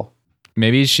believable.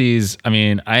 Maybe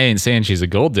I ain't saying she's a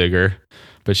gold digger,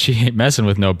 but she ain't messing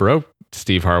with no broke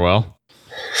Steve Harwell.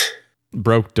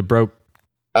 Broke to broke.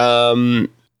 So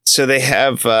they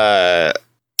have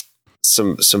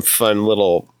some fun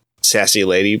little sassy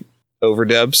lady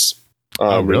overdubs.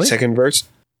 Really? The second verse.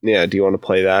 Yeah, do you want to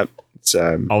play that? It's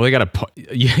they got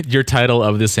your title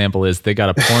of this sample is they got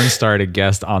a porn star to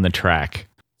guest on the track.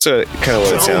 so kind of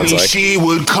what it sounds like. She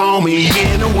would call me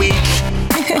in a week,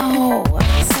 Oh,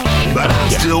 but I'm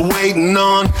still waiting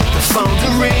on the phone to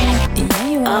ring.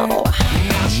 yeah, you are.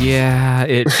 Yeah,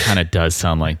 it kind of does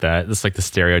sound like that. It's like the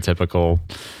stereotypical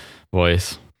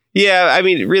voice. Yeah, I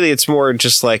mean, really, it's more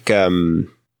just like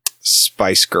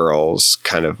Spice Girls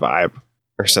kind of vibe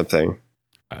or something.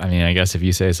 I mean, I guess if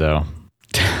you say so.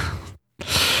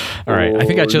 All right, I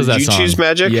think I chose that Did you song. choose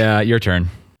Magic? Yeah, your turn.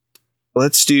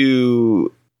 Let's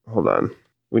do. Hold on.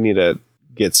 We need to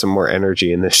get some more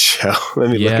energy in this show. Let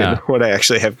me look at what I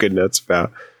actually have good notes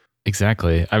about.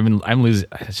 Exactly. I'm losing.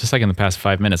 It's just like in the past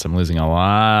 5 minutes, I'm losing a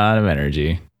lot of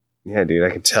energy. Yeah, dude, I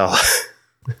can tell.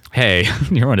 Hey,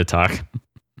 you're one to talk.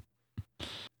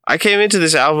 I came into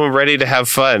this album ready to have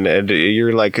fun, and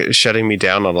you're like shutting me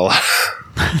down on a lot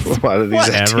of these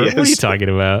Whatever. ideas. What are you talking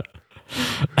about?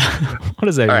 What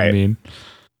does that All even right. mean?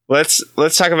 Let's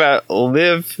talk about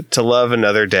Live to Love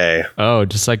Another Day. Oh,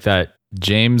 just like that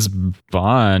James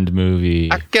Bond movie.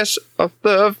 I guess I'll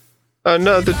love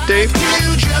another day. You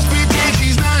just pretend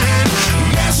she's mine.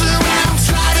 Mess around,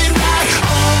 slide it right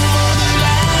over the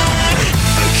line.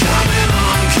 Coming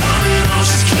on,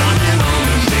 she's coming on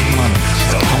to me.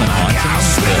 Coming on. I'll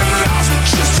split her off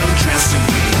with just some dress to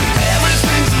be.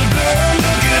 Everything's a blur.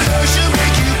 Look at her, she'll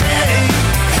make you pay.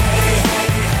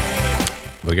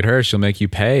 Look at her. She'll make you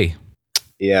pay.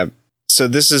 Yeah. So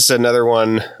this is another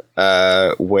one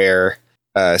where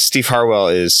Steve Harwell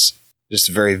is just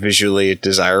very visually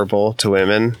desirable to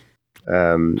women.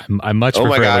 I much Oh prefer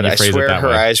my God, when you I phrase swear it that her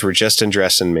way. eyes were just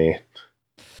undressing me.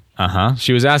 Uh-huh.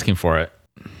 She was asking for it.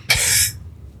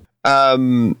 I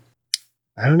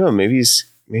don't know. Maybe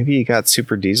he got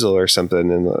Super Diesel or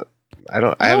something.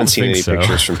 I haven't seen think any so.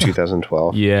 pictures from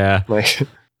 2012. Yeah. Like,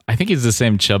 I think he's the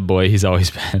same chub boy he's always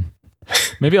been.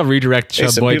 Maybe I'll redirect Hey,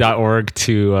 some chubboy.org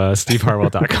to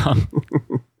steveharwell.com.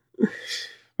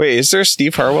 wait, is there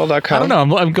steveharwell.com? I don't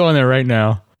know. I'm going there right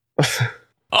now.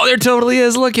 Oh, there totally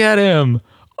is. Look at him.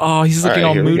 Oh, he's looking right,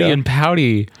 all here we moody go. and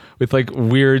pouty with like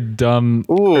weird, dumb,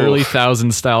 Ooh. early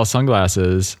 2000s style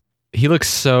sunglasses. He looks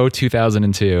so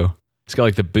 2002. He's got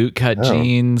like the bootcut Oh.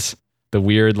 jeans, the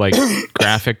weird like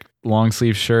graphic long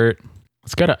sleeve shirt.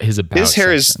 It's got his about. His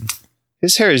hair section.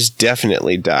 His hair is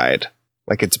definitely dyed.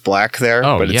 Like it's black there,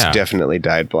 Oh, but yeah. it's definitely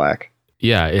dyed black.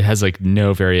 Yeah, it has like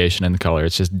no variation in the color.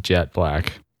 It's just jet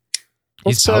black.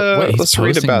 Let's He's read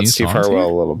posting about new Steve songs Harwell here?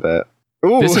 a little bit.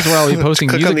 Ooh, This is where I'll be posting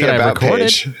click music on the that I've About recorded.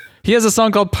 page. He has a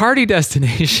song called Party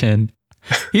Destination.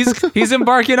 He's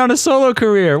embarking on a solo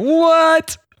career.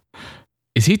 What?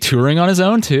 Is he touring on his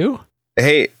own too?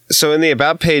 Hey, so in the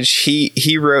about page,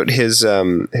 he wrote his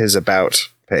about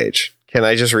page. Can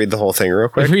I just read the whole thing real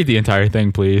quick? Read the entire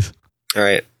thing, please. All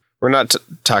right. We're not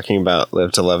talking about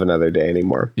Live to Love Another Day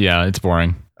anymore. Yeah, it's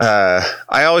boring.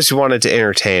 I always wanted to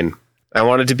entertain. I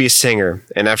wanted to be a singer.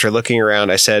 And after looking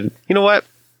around, I said, you know what?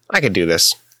 I could do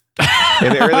this.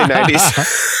 In the early 90s.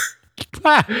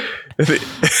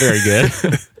 Very good.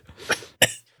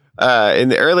 In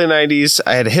the early 90s,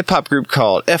 I had a hip hop group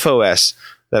called FOS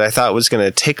that I thought was going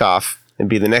to take off and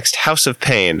be the next House of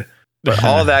Pain. But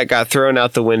all that got thrown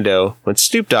out the window when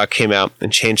Snoop Dogg came out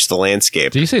and changed the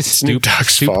landscape. Did you say Snoop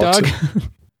Dogg?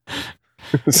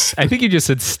 I think you just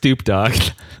said Stoop Dog.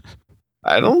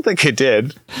 I don't think it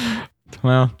did.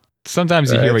 Well,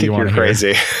 sometimes you hear what you want to hear.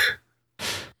 Crazy.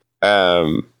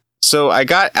 So I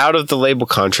got out of the label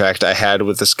contract I had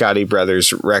with the Scotti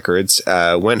Brothers Records,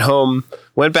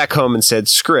 went back home and said,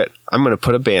 screw it, I'm going to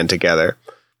put a band together.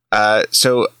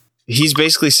 So he's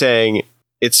basically saying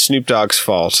it's Snoop Dogg's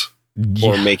fault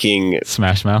for making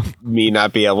Smash Mouth me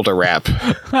not be able to rap.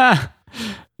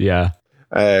 Yeah.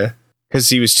 Because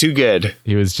he was too good.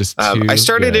 He was just too I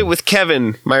started good. it with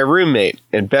Kevin, my roommate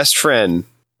and best friend,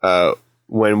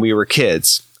 when we were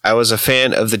kids. I was a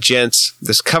fan of the Gents,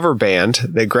 this cover band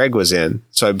that Greg was in,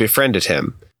 so I befriended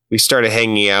him. We started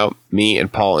hanging out, me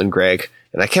and Paul and Greg,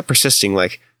 and I kept persisting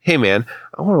like, hey man,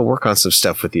 I want to work on some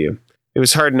stuff with you. It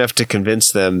was hard enough to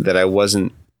convince them that I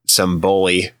wasn't some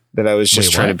bully, that I was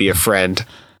just trying to be a friend.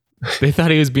 They thought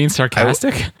he was being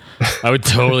sarcastic? I would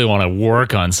totally want to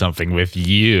work on something with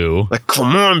you. Like,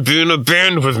 come on, be in a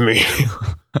band with me.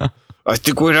 I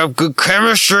think we'd have good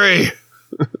chemistry.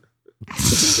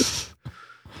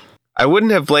 I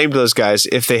wouldn't have blamed those guys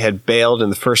if they had bailed in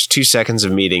the first 2 seconds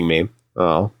of meeting me.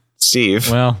 Oh, Steve.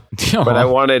 Well, but I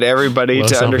wanted everybody Low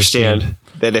to self-esteem. understand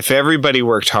that if everybody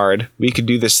worked hard, we could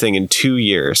do this thing in 2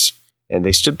 years. And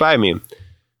they stood by me.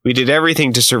 We did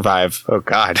everything to survive. Oh,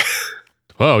 God.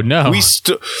 Whoa, no.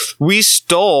 We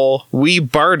stole. We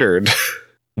bartered.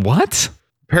 What?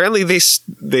 Apparently, they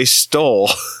stole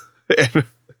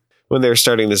when they were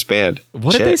starting this band.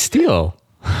 What did they steal?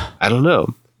 I don't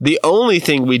know. The only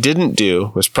thing we didn't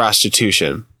do was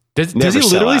prostitution. Does he Never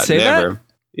sell literally out, say never.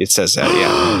 It says that,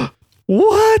 yeah.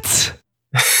 What?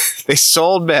 They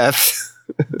sold meth.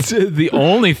 The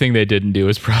only thing they didn't do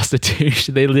was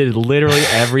prostitution. They did literally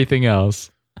everything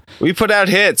else. We put out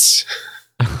hits.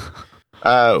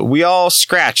 We all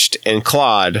scratched and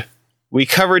clawed. We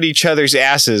covered each other's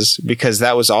asses because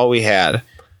that was all we had.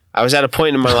 I was at a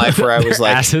point in my life where I was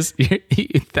like... asses?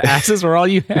 The asses were all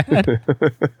you had?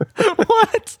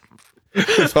 What?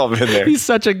 We've all been there. He's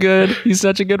such a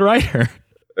good writer.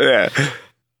 Yeah.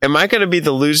 Am I going to be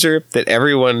the loser that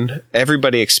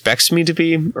everybody expects me to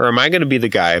be? Or am I going to be the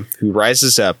guy who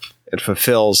rises up and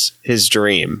fulfills his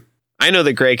dream? I know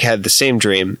that Greg had the same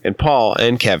dream, and Paul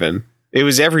and Kevin. It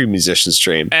was every musician's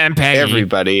dream. And Peggy.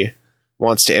 Everybody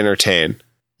wants to entertain.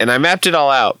 And I mapped it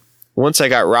all out. Once I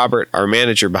got Robert, our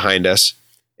manager, behind us,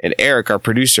 and Eric, our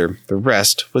producer, the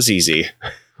rest was easy.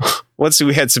 Once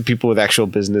we had some people with actual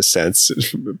business sense,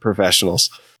 professionals,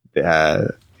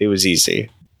 it was easy.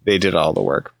 They did all the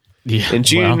work. Yeah, In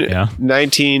June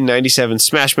 1997,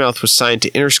 Smash Mouth was signed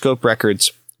to Interscope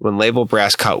Records when label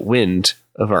brass caught wind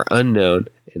of our unknown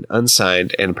and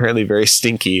unsigned and apparently very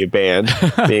stinky band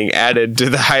being added to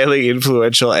the highly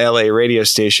influential LA radio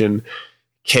station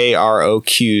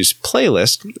KROQ's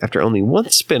playlist after only one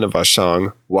spin of our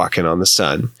song, Walking on the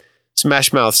Sun.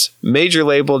 Smash Mouth's major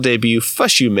label debut,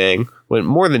 Fuss You Mang, went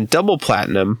more than double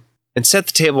platinum and set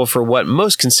the table for what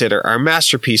most consider our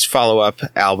masterpiece follow-up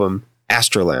album,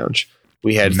 Astro Lounge.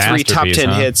 We had 3 top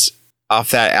 10 hits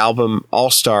off that album,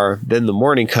 All-Star, Then the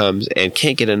Morning Comes, and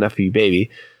Can't Get Enough of You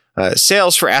Baby.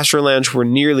 Sales for Astro Lounge were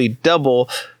nearly double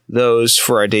those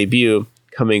for our debut,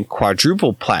 approaching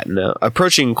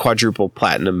quadruple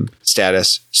platinum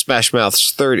status. Smash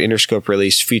Mouth's third Interscope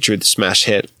release featured the smash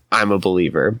hit I'm a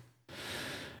Believer.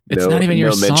 It's not even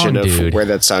your mention song, of dude. where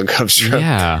that song comes from.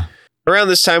 Yeah. Around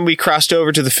this time, we crossed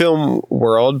over to the film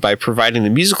world by providing the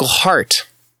musical heart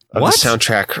of What? the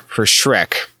soundtrack for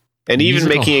Shrek, and even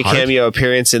Musical making a heart? cameo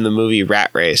appearance in the movie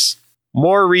Rat Race.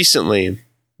 More recently,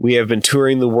 we have been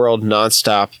touring the world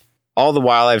nonstop. All the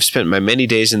while, I've spent my many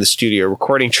days in the studio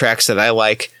recording tracks that I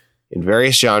like in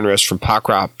various genres, from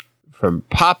pop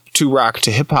to rock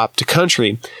to hip hop to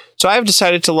country. So I have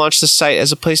decided to launch the site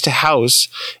as a place to house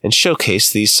and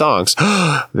showcase these songs.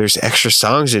 There's extra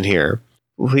songs in here.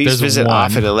 Please There's visit one.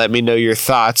 often and let me know your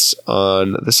thoughts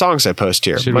on the songs I post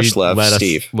here. Should Much we love,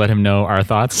 Steve. let him know our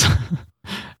thoughts?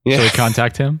 Yeah. Should we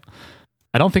contact him?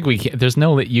 I don't think we can. There's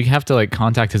no. You have to like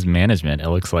contact his management. It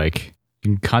looks like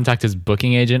you can contact his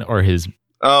booking agent or his.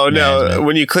 Oh no! management.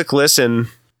 When you click listen,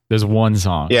 There's one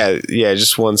song. yeah,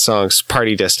 just one song's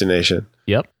Party Destination.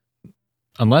 Yep.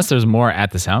 Unless there's more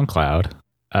at the SoundCloud.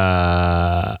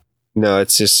 No,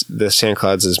 it's just the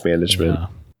SoundCloud's management.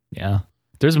 Yeah.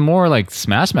 There's more like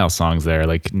Smash Mouth songs there,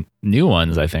 like new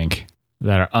ones, I think,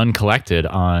 that are uncollected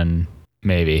on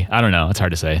maybe. I don't know. It's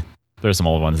hard to say. There's some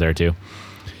old ones there too.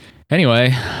 Anyway.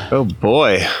 Oh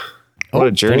boy. What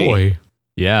a journey. Boy.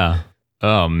 Yeah.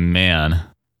 Oh man.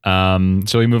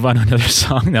 Shall we move on to another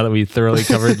song now that we thoroughly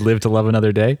covered Live to Love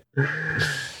Another Day?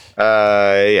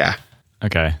 Yeah.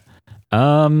 Okay.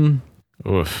 What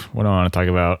do I want to talk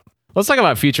about? Let's talk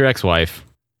about Future Ex-Wife.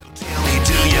 Tell me,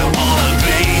 do you wanna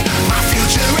be my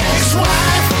future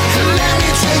ex-wife? Let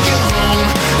me take you home.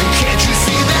 Can't you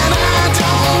see that I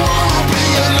don't wanna be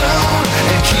alone?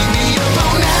 And keep me up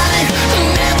all night,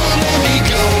 never let me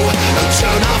go.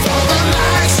 Turn off all the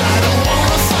lights, I don't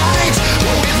wanna fight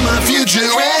with my future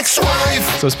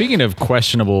ex-wife. So speaking of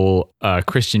questionable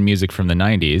Christian music from the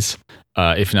 90s,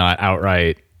 if not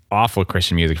outright awful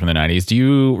Christian music from the 90s, did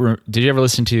you ever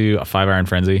listen to Five Iron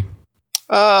Frenzy?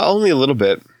 Only a little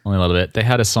bit. Only a little bit. They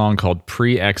had a song called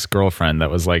Pre-Ex-Girlfriend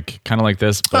that was like kind of like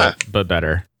this, but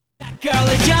better. Girl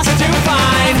is just too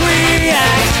fine.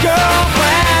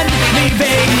 Ex-girlfriend,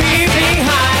 leaving me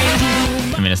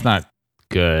behind. I mean, it's not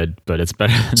good, but it's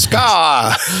better than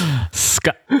Ska!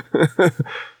 Ska.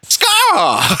 Ska!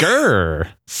 Grr.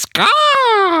 Ska.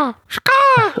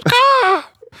 Ska.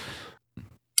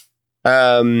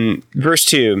 Verse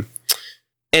 2.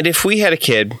 And if we had a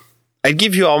kid, I'd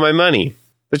give you all my money.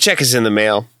 The check is in the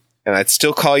mail, and I'd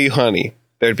still call you honey.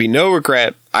 There'd be no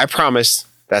regret. I promise.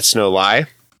 That's no lie.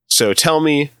 So tell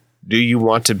me, do you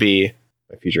want to be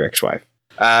my future ex-wife?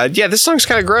 Yeah, this song's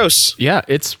kind of gross. Yeah,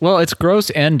 it's gross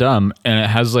and dumb, and it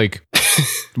has like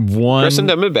one. Gross and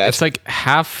dumb and bad. It's like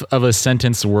half of a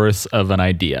sentence worth of an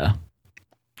idea.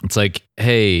 It's like,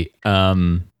 hey,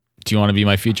 do you want to be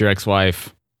my future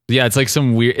ex-wife? Yeah, it's like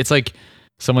some weird. It's like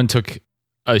someone took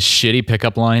a shitty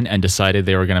pickup line and decided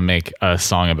they were going to make a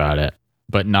song about it,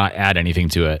 but not add anything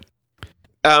to it.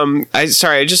 I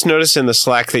just noticed in the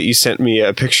Slack that you sent me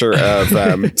a picture of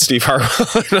Steve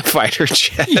Harwell in a fighter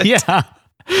jet. Yeah.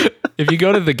 If you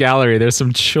go to the gallery, there's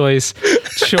some choice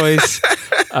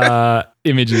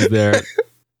images there.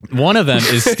 One of them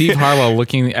is Steve Harwell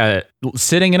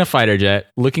sitting in a fighter jet,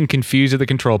 looking confused at the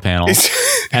control panel.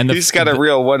 And he's got a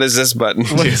real "what is this button?"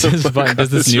 What is this button?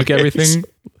 Does this nuke everything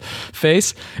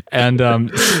face? And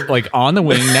like on the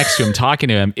wing next to him, talking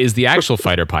to him, is the actual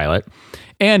fighter pilot.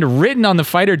 And written on the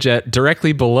fighter jet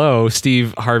directly below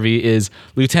Steve Harvey is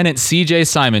Lieutenant C.J.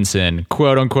 Simonson,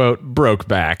 quote unquote, broke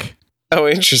back. Oh,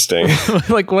 interesting.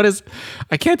 Like, what is?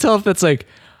 I can't tell if that's like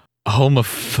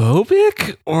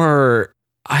homophobic or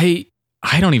I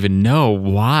don't even know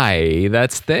why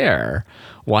that's there.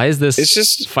 Why is this? It's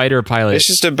just fighter pilot. It's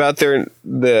just about the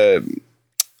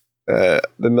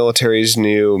military's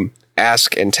new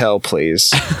ask and tell,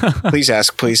 please. Please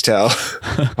ask, please tell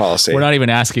policy. We're not even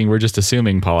asking. We're just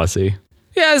assuming policy.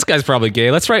 Yeah, this guy's probably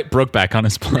gay. Let's write Brokeback on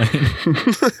his plane.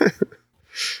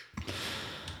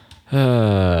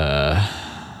 Yeah,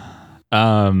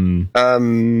 you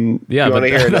want to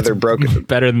hear another broken?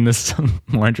 Better than this.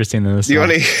 More interesting than this. You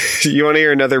want to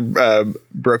hear another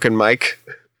broken mic?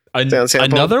 Sound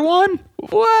sample? Another one?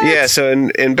 What? Yeah. So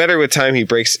in Better with Time, he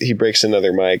breaks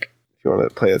another mic. If you want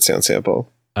to play that sound sample,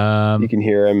 you can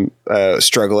hear him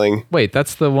struggling. Wait,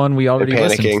 that's the one we already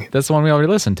listened. That's the one we already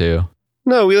listened to.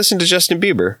 No, we listened to Justin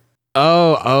Bieber.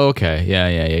 Oh, okay. Yeah.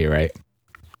 You're right.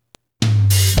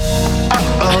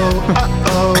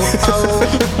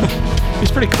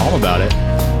 He's pretty calm about it.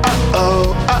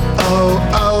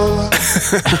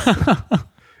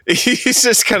 He's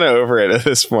just kind of over it at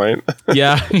this point.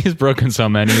 Yeah, he's broken so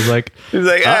many. He's like,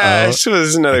 this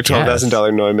was another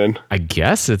 $12,000 Neumann. I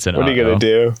guess it's an. What are you gonna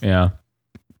do? Yeah,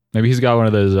 maybe he's got one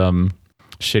of those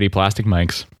shitty plastic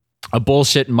mics. A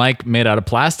bullshit mic made out of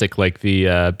plastic, like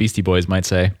the Beastie Boys might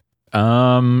say.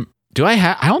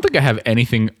 I don't think I have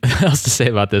anything else to say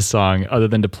about this song other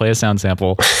than to play a sound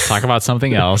sample, talk about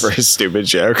something else. For a stupid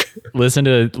joke. Listen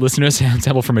to a sound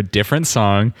sample from a different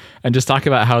song and just talk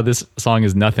about how this song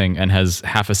is nothing and has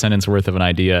half a sentence worth of an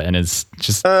idea and is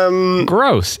just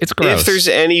gross. It's gross.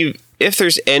 If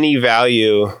there's any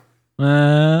value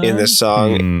in this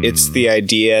song, it's the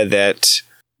idea that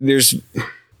it's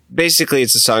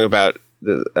a song about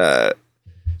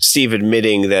Steve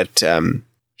admitting that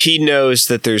he knows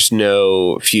that there's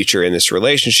no future in this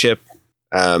relationship,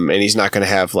 and he's not going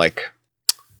to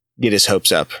get his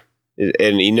hopes up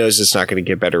and he knows it's not going to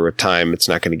get better with time. It's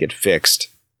not going to get fixed.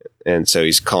 And so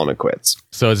he's calling it quits.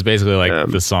 So it's basically like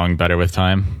the song Better With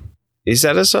Time. Is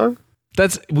that a song?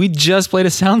 We just played a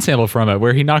sound sample from it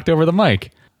where he knocked over the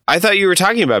mic. I thought you were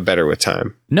talking about Better With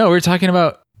Time. No, we're talking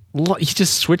about, he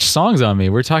just switched songs on me.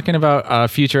 We're talking about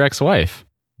Future Ex-Wife.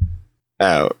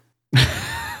 Oh.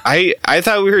 I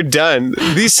thought we were done.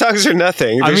 These songs are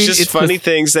nothing. There's just funny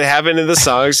things that happen in the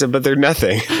songs, but they're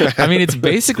nothing. I mean, it's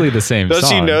basically the same Don't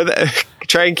song. you know that?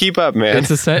 Try and keep up, man. It's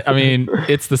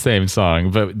it's the same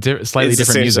song, but slightly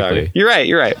different musically. Song. You're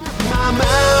right. My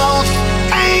mouth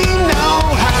ain't know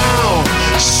how.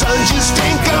 Sun just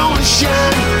ain't gonna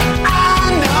shine.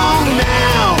 I know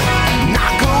now.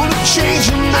 Not gonna change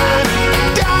your mind.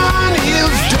 Done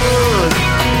is done.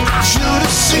 I should have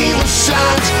seen the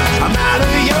signs. I'm out of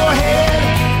your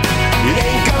head. It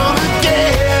ain't gonna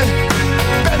get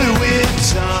better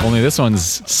with time. Only this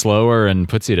one's slower and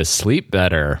puts you to sleep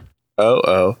better.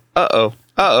 Uh-oh. Oh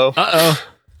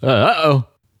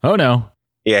no.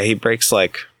 Yeah, he breaks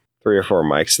like 3 or 4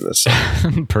 mics in this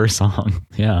song. Per song.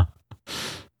 Yeah.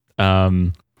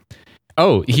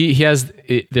 He has,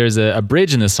 there's a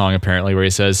bridge in this song apparently where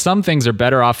he says, some things are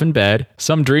better off in bed.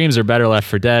 Some dreams are better left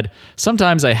for dead.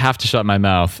 Sometimes I have to shut my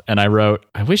mouth. And I wrote,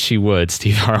 I wish he would,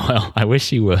 Steve Harwell. I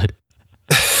wish he would.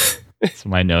 That's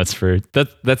my notes for,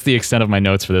 that's the extent of my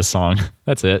notes for this song.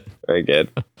 That's it. Very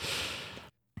good.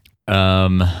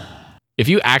 If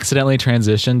you accidentally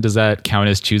transition, does that count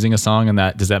as choosing a song? And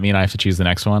does that mean I have to choose the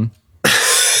next one?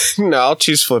 No, I'll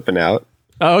choose Flipping Out.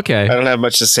 Oh, okay. I don't have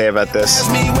much to say about this.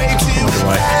 Me way too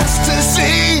fast to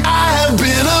see. I have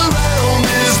been around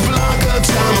this block a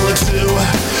time or two.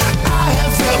 I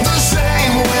have felt the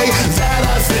same way that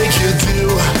I think you do.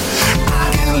 I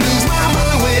can lose my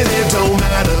mind when it don't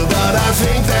matter, but I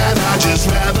think that I just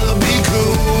rather be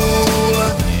cool.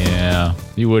 Yeah,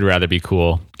 you would rather be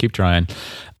cool. Keep trying.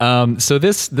 So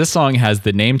this song has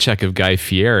the name check of Guy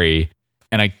Fieri,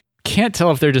 and I can't tell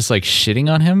if they're just like shitting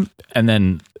on him and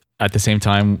then at the same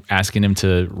time asking him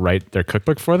to write their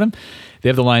cookbook for them. They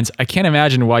have the lines, I can't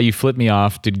imagine why you flipped me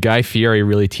off. Did Guy Fieri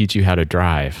really teach you how to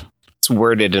drive? It's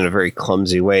worded in a very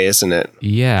clumsy way, isn't it?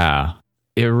 Yeah,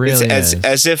 it really is.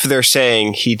 As if they're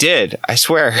saying, he did, I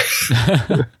swear.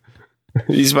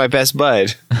 He's my best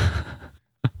bud.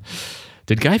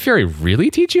 Did Guy Fieri really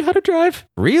teach you how to drive?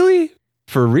 Really?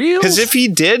 For real? Because if he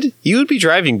did, you would be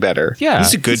driving better. Yeah.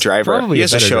 He's a good driver. He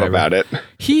has a show about it.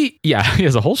 He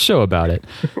has a whole show about it.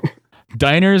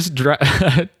 Diners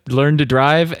learn to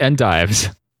drive and dives.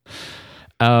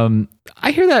 I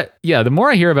hear that. Yeah, the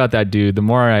more I hear about that dude, the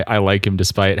more I like him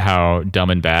despite how dumb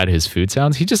and bad his food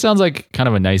sounds. He just sounds like kind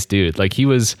of a nice dude. Like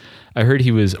I heard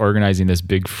he was organizing this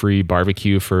big free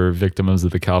barbecue for victims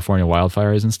of the California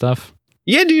wildfires and stuff.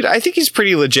 Yeah, dude, I think he's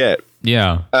pretty legit.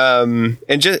 Yeah.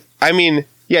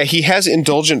 He has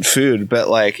indulgent food, but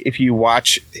like if you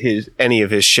watch any of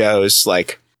his shows,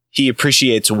 like he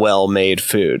appreciates well-made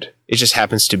food. It just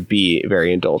happens to be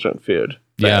very indulgent food.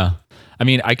 But, yeah. I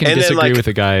mean, I can disagree with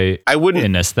a guy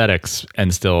in aesthetics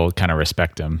and still kind of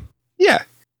respect him. Yeah.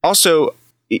 Also,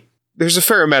 there's a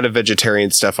fair amount of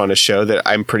vegetarian stuff on his show that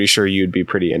I'm pretty sure you'd be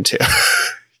pretty into.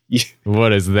 What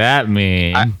does that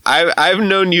mean? I've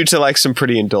known you to like some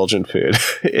pretty indulgent food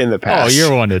in the past. Oh,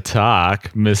 you're one to talk,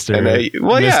 Mr.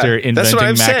 Mr.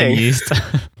 Inventing mac and yeast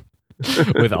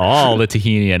with all the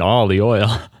tahini and all the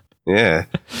oil. Yeah.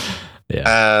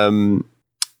 Yeah.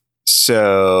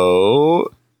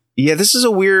 So yeah, this is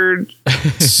a weird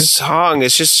song.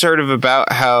 It's just sort of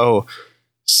about how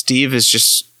Steve is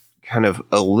just kind of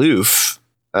aloof.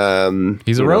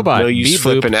 He's a robot. No use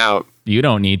flipping out. You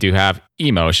don't need to have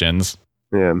emotions.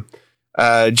 Yeah.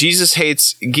 Jesus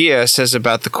Hates Gia says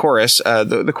about the chorus.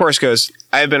 The chorus goes,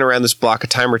 I have been around this block a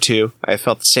time or two. I have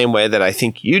felt the same way that I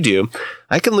think you do.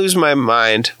 I can lose my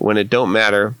mind when it don't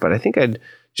matter, but I think I'd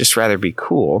just rather be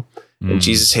cool. And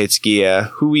Jesus Hates Gia,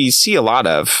 who we see a lot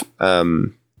of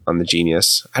on The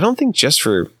Genius. I don't think just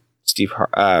for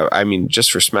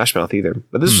just for Smash Mouth either.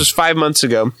 But this was 5 months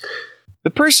ago.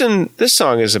 The person this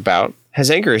song is about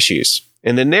has anger issues,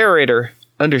 and the narrator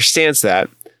understands that,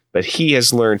 but he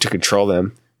has learned to control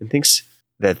them and thinks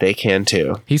that they can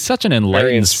too. He's such an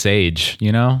enlightened sage,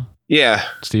 you know? Yeah.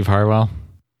 Steve Harwell.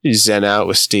 You zen out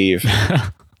with Steve.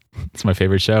 It's my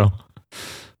favorite show.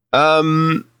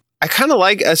 I kind of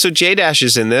like, so J-Dash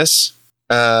is in this.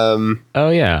 Oh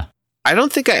yeah. I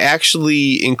don't think I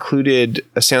actually included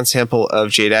a sound sample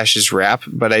of J-Dash's rap,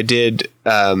 but I did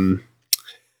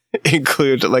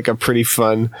include like a pretty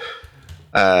fun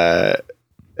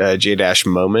J-Dash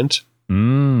moment.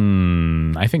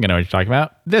 I think I know what you're talking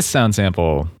about. This sound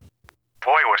sample.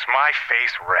 Boy, was my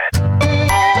face red.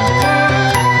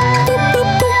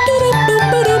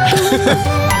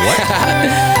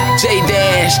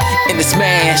 in the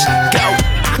smash. Go.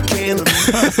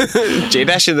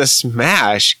 J-Dash in the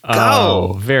Smash. Go.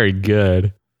 Oh, very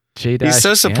good. J-Dash He's so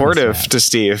and supportive Smash. to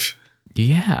Steve.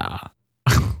 Yeah.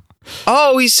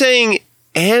 Oh, he's saying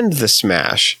and the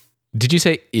Smash. Did you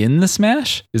say in the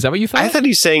Smash? Is that what you thought? I thought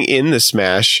he's saying in the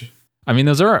Smash. I mean,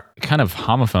 those are kind of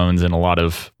homophones in a lot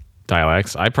of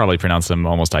dialects. I probably pronounce them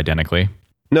almost identically.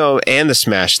 No, and the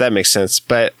Smash. That makes sense.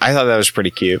 But I thought that was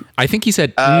pretty cute. I think he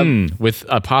said with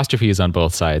apostrophes on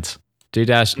both sides.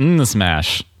 J-Dash the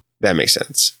Smash. That makes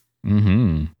sense.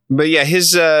 Mm-hmm. But yeah,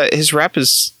 his rap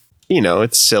is,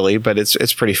 it's silly, but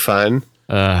it's pretty fun.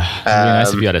 It'd be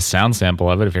nice if you had a sound sample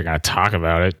of it if you're going to talk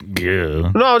about it.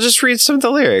 Gah. No, I'll just read some of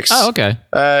the lyrics. Oh, okay.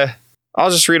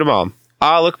 I'll just read them all.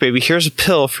 Ah, look, baby, here's a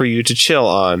pill for you to chill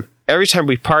on. Every time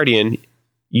we partying,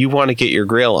 you want to get your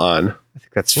grill on. I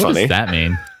think that's What funny. does that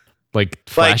mean? Like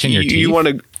flashing your teeth? You want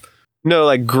to, no,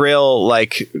 like grill,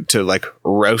 like to like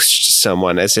roast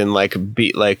someone, as in like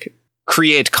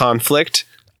create conflict.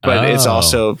 But it's Oh.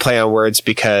 also play on words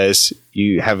because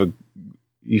you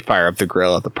fire up the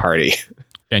grill at the party.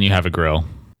 And you have a grill.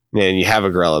 And you have a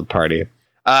grill at the party.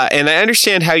 And I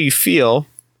understand how you feel,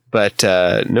 but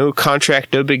no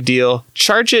contract, no big deal.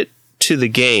 Charge it to the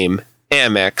game,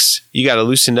 Amex. You got to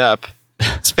loosen up,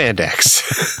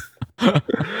 spandex.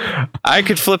 I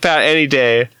could flip out any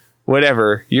day.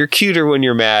 Whatever. You're cuter when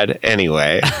you're mad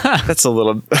anyway. That's a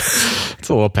little It's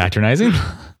a little patronizing.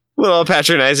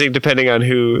 patronizing depending on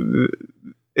who.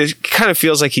 It kind of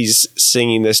feels like he's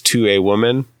singing this to a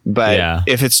woman, but Yeah.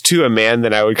 if it's to a man,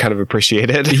 then I would kind of appreciate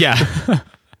it. Yeah.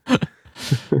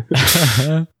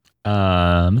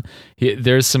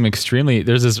 There's some extremely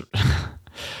there's this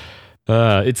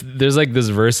there's like this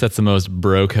verse that's the most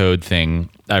bro code thing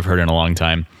I've heard in a long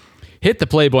time. Hit the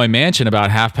Playboy Mansion about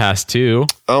 2:30.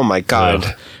 Oh my God.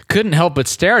 Ugh. Couldn't help but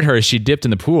stare at her as she dipped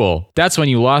in the pool. That's when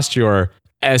you lost your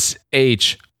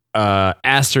SH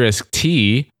asterisk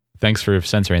T. Thanks for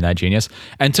censoring that, genius.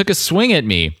 And took a swing at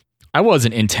me. I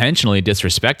wasn't intentionally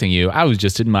disrespecting you. I was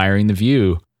just admiring the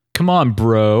view. Come on,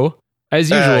 bro. As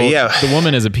usual, yeah. the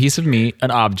woman is a piece of meat, an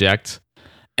object.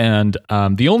 And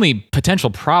the only potential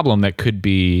problem that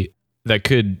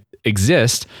could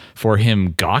exist for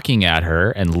him gawking at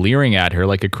her and leering at her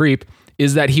like a creep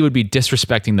is that he would be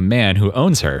disrespecting the man who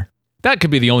owns her. That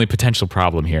could be the only potential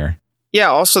problem here. Yeah,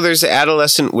 also there's the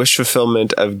adolescent wish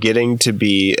fulfillment of getting to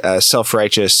be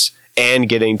self-righteous and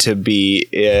getting to be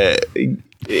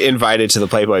invited to the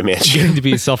Playboy Mansion. Getting to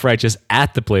be self-righteous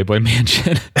at the Playboy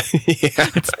Mansion. Yeah.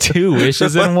 It's two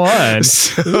wishes in one.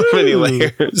 So many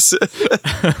layers.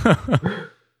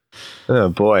 Oh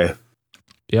boy.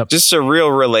 Yep. Just a real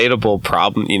relatable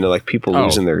problem, like people Oh,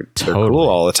 losing their totally. cool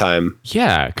all the time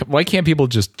Yeah. Why can't people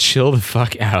just chill the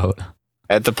fuck out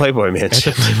at the Playboy at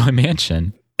Mansion. the Playboy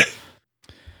Mansion?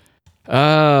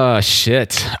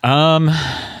 Shit.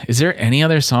 Is there any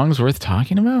other songs worth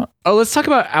talking about? Oh, let's talk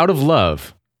about Out of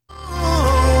Love.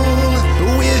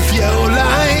 With your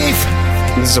life,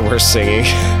 This is the worst singing.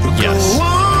 Yes. go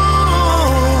on.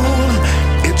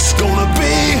 It's gonna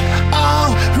be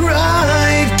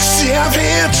alright. See, I've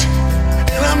hit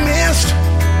and I missed.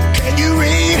 Can you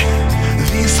read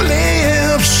these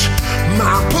lips?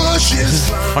 My push is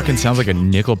Fucking sounds like a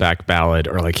Nickelback ballad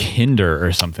or like Hinder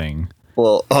or something.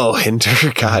 Well, Hinder,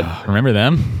 God. Remember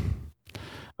them?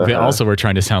 They also were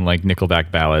trying to sound like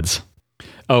Nickelback ballads.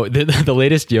 Oh, the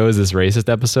latest Yo Is This Racist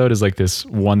episode is like this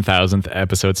 1000th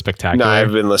episode spectacular. No,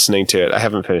 I've been listening to it. I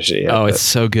haven't finished it yet. Oh, but- it's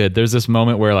so good. There's this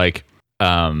moment where like,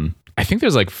 I think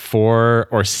there's like 4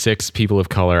 or 6 people of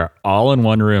color all in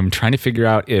one room trying to figure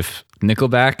out if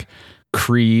Nickelback,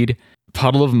 Creed,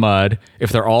 Puddle of Mud,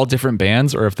 if they're all different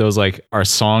bands or if those like are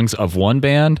songs of one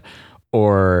band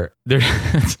or they're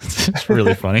it's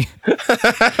really funny.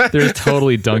 They're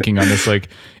totally dunking on this like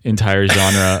entire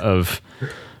genre of,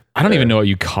 I don't even know what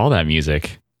you call that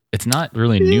music. It's not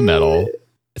really new metal.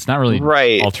 It's not really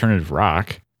Right. alternative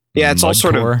rock. Yeah, it's all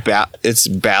sort of Mudcore. it's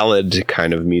ballad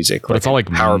kind of music, But it's all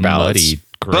like power ballads, muddy,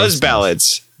 buzz grossness.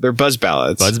 ballads. They're buzz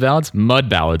ballads. Buzz ballads, mud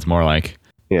ballads, more like.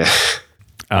 Yeah.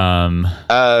 Um,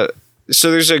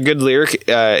 So there's a good lyric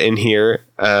in here,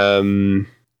 and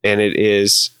it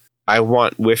is, "I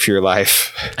want with your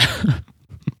life."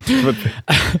 That's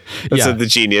yeah. what the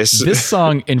genius. This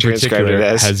song in transcribed particular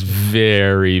it as. has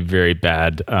very, very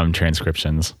bad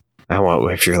transcriptions. I want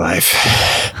with your life.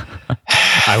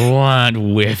 I want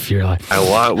with your life. I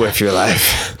want with your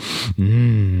life.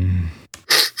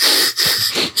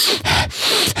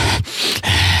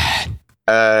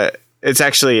 It's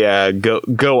actually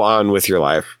go on with your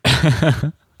life.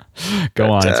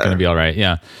 Go on, it's going to be all right.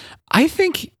 Yeah. I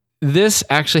think this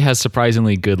actually has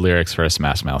surprisingly good lyrics for a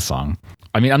Smash Mouth song.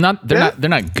 I mean, they're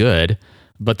not good,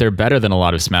 but they're better than a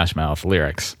lot of Smash Mouth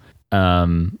lyrics.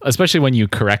 Especially when you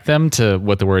correct them to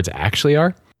what the words actually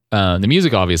are. The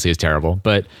music obviously is terrible,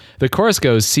 but the chorus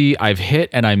goes, "See, I've hit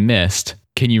and I missed.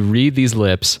 Can you read these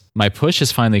lips? My push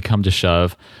has finally come to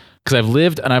shove. Because I've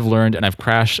lived and I've learned and I've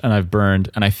crashed and I've burned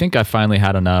and I think I finally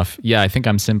had enough. Yeah, I think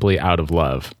I'm simply out of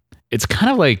love." It's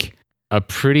kind of like a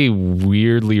pretty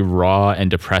weirdly raw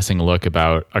and depressing look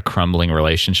about a crumbling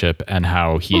relationship and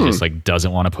how he just like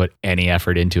doesn't want to put any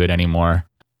effort into it anymore.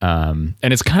 And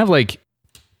it's kind of like,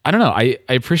 I don't know. I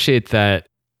appreciate that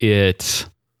it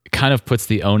kind of puts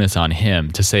the onus on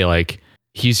him to say like,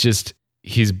 a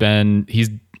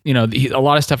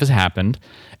lot of stuff has happened,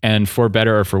 and for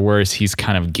better or for worse, he's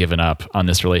kind of given up on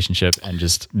this relationship and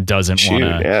just doesn't want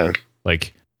to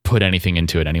like put anything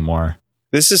into it anymore.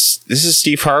 This is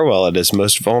Steve Harwell at his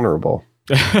most vulnerable.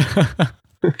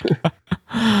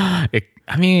 I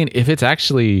mean, if it's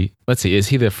actually, let's see, is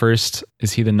he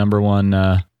the number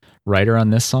one writer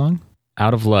on this song?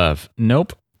 Out of Love.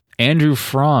 Nope. Andrew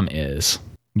Fromm is,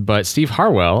 but Steve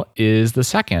Harwell is the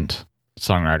second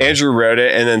songwriter. Andrew wrote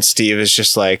it, and then Steve is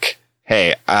just like,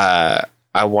 "Hey, I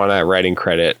want a writing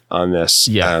credit on this.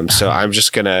 Yeah. So I'm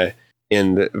just gonna,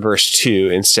 in the verse 2,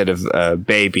 instead of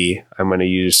baby, I'm gonna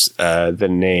use the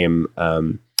name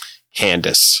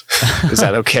Candace. Is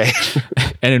that okay?"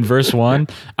 And in verse 1,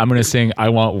 I'm gonna sing "I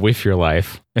Want With Your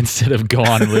Life" instead of "Go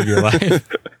On and Live Your Life."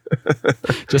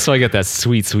 Just so I get that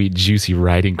sweet, sweet, juicy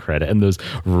writing credit and those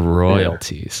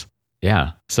royalties.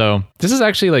 Yeah. So this is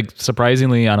actually like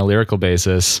surprisingly on a lyrical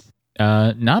basis,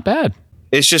 not bad.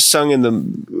 It's just sung in the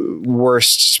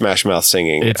worst Smash Mouth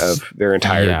singing of their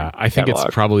entire. Yeah, I think catalog.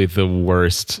 it's probably the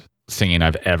worst singing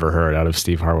I've ever heard out of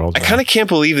Steve Harwell. I kind of can't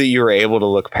believe that you were able to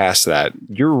look past that.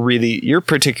 You're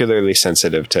particularly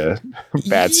sensitive to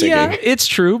bad singing. Yeah, it's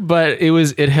true, but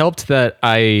it helped that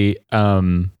I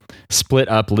split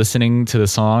up listening to the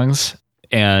songs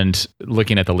and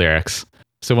looking at the lyrics.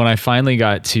 So when I finally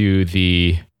got to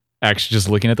actually just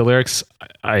looking at the lyrics,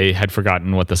 I had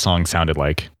forgotten what the song sounded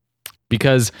like.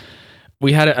 Because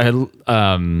we had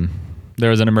there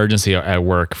was an emergency at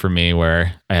work for me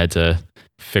where I had to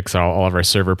fix all of our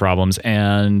server problems,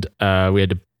 and we had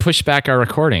to push back our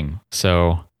recording.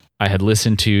 So I had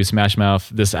listened to Smash Mouth,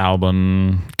 this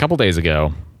album, a couple days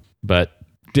ago, but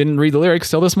didn't read the lyrics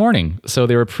till this morning. So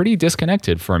they were pretty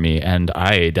disconnected for me, and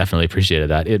I definitely appreciated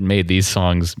that. It made these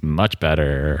songs much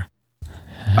better.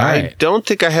 I don't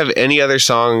think I have any other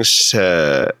songs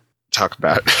to talk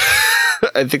about.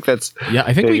 I think that's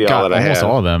I think we got almost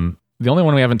all of them. The only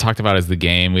one we haven't talked about is the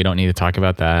game. We don't need to talk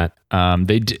about that. I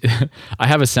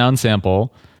have a sound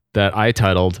sample that I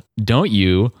titled "Don't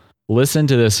You Listen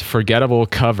to This Forgettable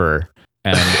Cover,"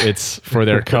 and it's for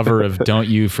their cover of "Don't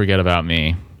You Forget About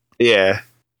Me." Yeah,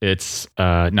 it's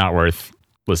not worth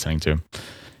listening to.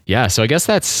 Yeah, so I guess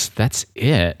that's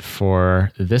it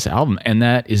for this album, and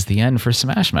that is the end for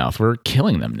Smash Mouth. We're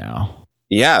killing them now.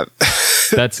 Yeah.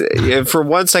 That's for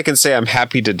once I can say I'm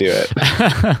happy to do it.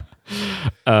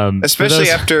 Especially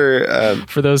after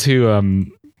for those who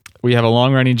we have a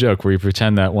long running joke where we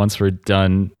pretend that once we're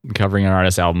done covering our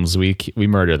artist albums, we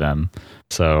murder them.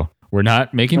 So we're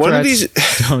not making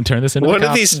threats. Don't turn this into one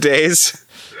of these days.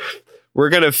 We're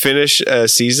gonna finish a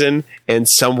season, and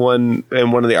one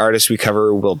of the artists we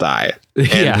cover will die,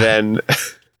 and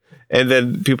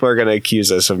then people are gonna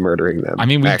accuse us of murdering them. I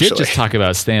mean, we did just talk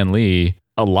about Stan Lee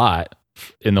a lot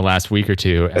in the last week or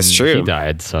two, and that's true. He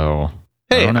died. So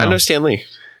hey, I know Stan Lee.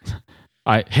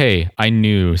 I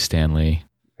knew Stan Lee.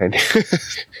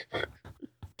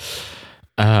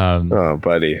 Oh,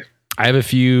 buddy. I have a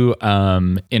few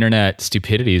internet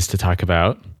stupidities to talk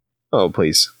about. Oh,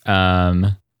 please.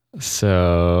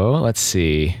 So let's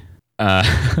see.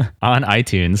 On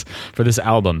iTunes for this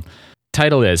album,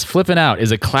 title is "Flippin' Out"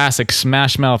 is a classic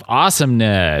Smash Mouth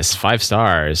awesomeness. 5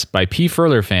 stars by P.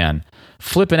 Furler fan.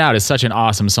 "Flippin' Out is such an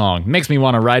awesome song. Makes me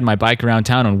want to ride my bike around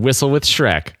town and whistle with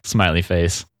Shrek." Smiley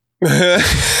face. I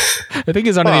think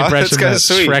he's under the impression that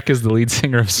Shrek is the lead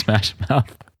singer of Smash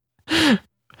Mouth,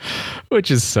 which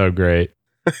is so great.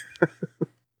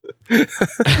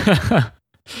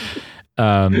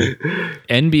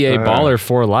 NBA Baller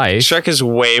for Life. Shrek is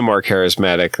way more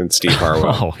charismatic than Steve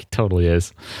Harwell. Oh, he totally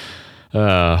is.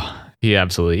 He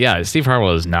absolutely, yeah. Steve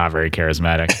Harwell is not very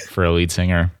charismatic for a lead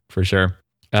singer, for sure.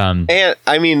 And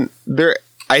I mean,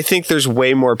 I think there's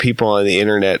way more people on the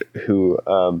internet who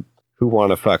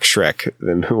want to fuck Shrek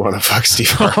than who want to fuck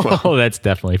Steve Harwell. Oh, that's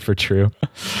definitely for true.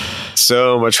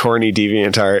 So much horny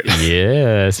deviant art.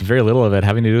 Yes, very little of it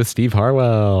having to do with Steve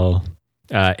Harwell.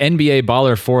 NBA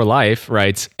Baller for Life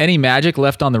writes, "Any magic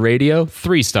left on the radio?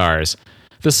 3 stars.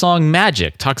 The song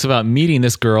Magic talks about meeting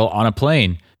this girl on a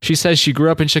plane. She says she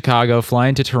grew up in Chicago,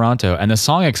 flying to Toronto, and the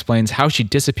song explains how she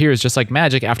disappears just like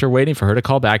magic after waiting for her to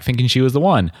call back thinking she was the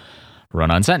one.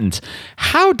 Run-on sentence.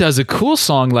 How does a cool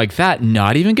song like that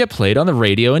not even get played on the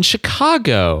radio in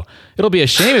Chicago? It'll be a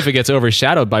shame if it gets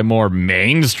overshadowed by more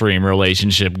mainstream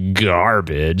relationship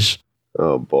garbage.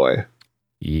 Oh boy.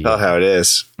 Yeah. Tell how it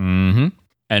is. Mm-hmm.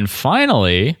 And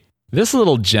finally, this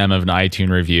little gem of an iTunes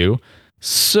review.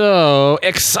 So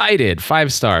excited.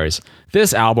 5 stars.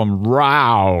 This album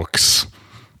rocks.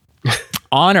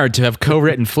 Honored to have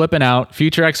co-written Flippin' Out,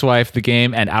 Future Ex-Wife, The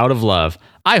Game, and Out of Love.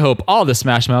 I hope all the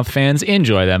Smash Mouth fans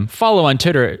enjoy them. Follow on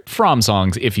Twitter From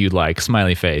Songs if you'd like.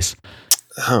 Smiley face.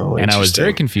 Oh, and I was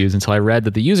very confused until I read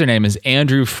that the username is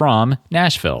Andrew from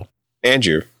Nashville.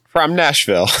 Andrew from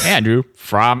Nashville.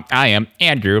 I am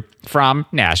Andrew from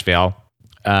Nashville.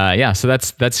 Yeah, so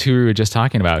that's who we were just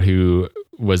talking about, who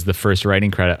was the first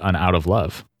writing credit on Out of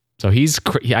Love. So I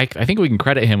think we can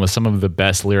credit him with some of the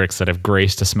best lyrics that have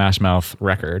graced a Smash Mouth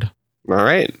record. All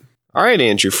right,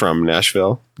 Andrew from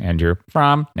Nashville. Andrew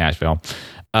from Nashville.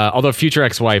 Although Future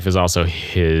Ex-Wife is also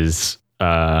his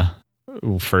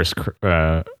first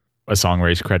a song where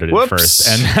he's credited first,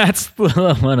 and that's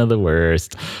one of the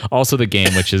worst. Also, The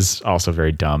Game, which is also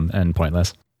very dumb and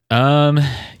pointless.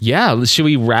 Yeah, should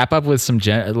we wrap up with some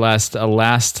last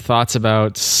thoughts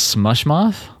about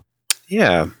Smushmoth?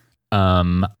 Yeah.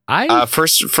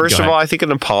 First of all, I think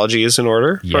an apology is in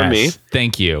order from me.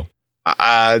 Thank you.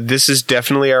 This is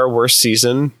definitely our worst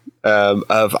season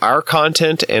of our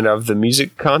content and of the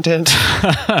music content.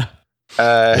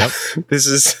 This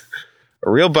is a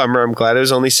real bummer. I'm glad it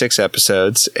was only 6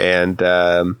 episodes, and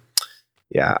I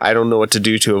don't know what to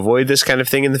do to avoid this kind of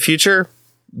thing in the future,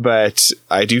 but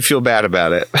I do feel bad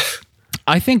about it.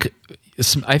 I think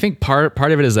part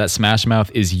of it is that Smash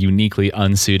Mouth is uniquely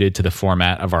unsuited to the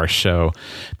format of our show,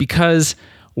 because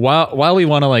while we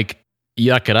want to like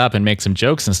yuck it up and make some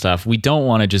jokes and stuff, we don't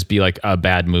want to just be like a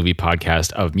bad movie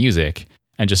podcast of music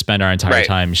and just spend our entire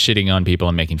time shitting on people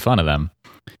and making fun of them.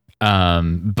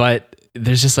 But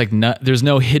there's just like there's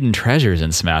no hidden treasures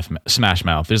in Smash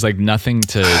Mouth. There's like nothing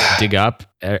to dig up.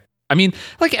 I mean,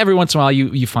 like every once in a while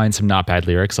you find some not bad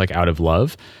lyrics like Out of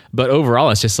Love, but overall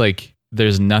it's just like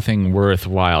there's nothing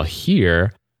worthwhile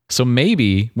here. So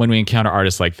maybe when we encounter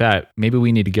artists like that, maybe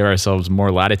we need to give ourselves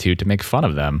more latitude to make fun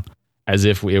of them as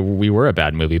if we were a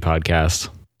bad movie podcast,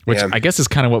 which I guess is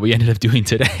kind of what we ended up doing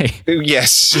today.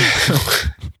 Yes.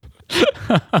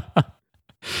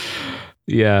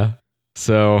 Yeah.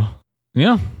 So,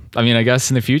 yeah. I mean, I guess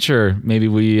in the future, maybe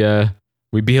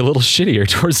we'd be a little shittier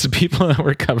towards the people that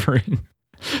we're covering.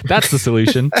 That's the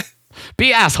solution.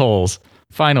 Be assholes.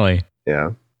 Finally.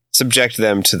 Yeah. Subject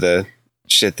them to the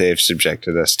shit they've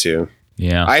subjected us to.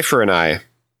 Yeah. Eye for an eye.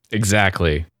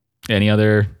 Exactly. Any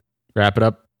other wrap it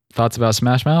up thoughts about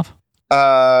Smash Mouth?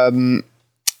 I mean,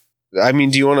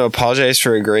 do you want to apologize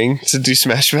for agreeing to do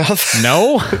Smash Mouth?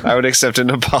 No. I would accept an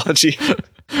apology.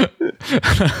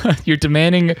 You're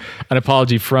demanding an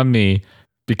apology from me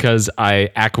because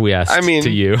I acquiesced to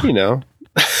you. You know.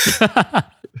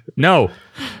 No.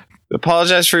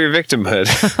 Apologize for your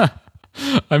victimhood.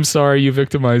 I'm sorry you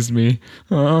victimized me.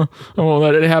 I won't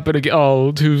let it happen again.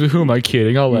 Oh, who am I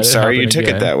kidding? I'm sorry you took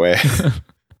it that way.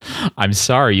 I'm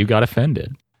sorry you got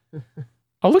offended.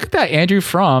 Oh, look at that. Andrew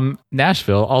from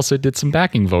Nashville also did some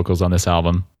backing vocals on this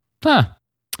album. Huh.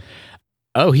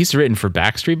 Oh, he's written for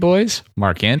Backstreet Boys,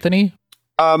 Mark Anthony.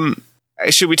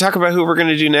 Should we talk about who we're going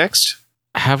to do next?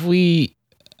 Have we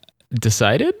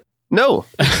decided? No.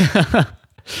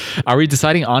 Are we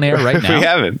deciding on air right now? We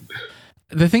haven't.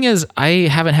 The thing is, I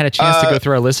haven't had a chance to go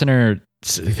through our listener.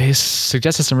 They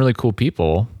suggested some really cool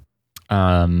people,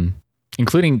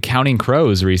 including Counting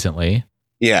Crows recently.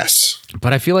 Yes.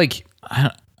 But I feel like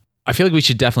we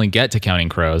should definitely get to Counting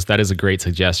Crows. That is a great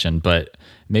suggestion, but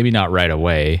maybe not right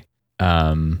away,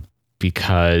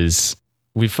 because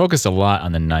we focused a lot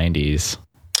on the 90s.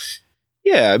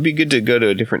 Yeah, it'd be good to go to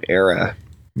a different era.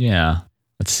 Yeah.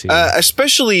 Let's see.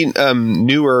 Especially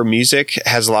newer music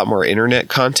has a lot more internet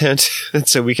content, and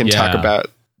so we can talk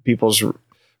about people's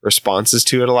responses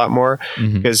to it a lot more.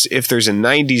 Because if there's a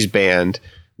 90s band,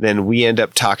 then we end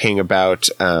up talking about,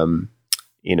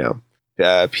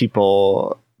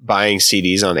 people buying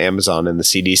CDs on Amazon and the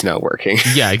CD's not working.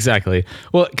 Yeah, exactly.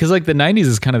 Well, because like the 90s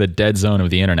is kind of the dead zone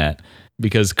of the internet,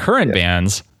 because current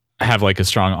bands have like a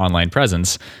strong online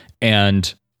presence,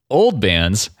 and old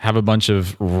bands have a bunch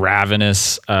of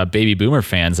ravenous baby boomer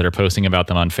fans that are posting about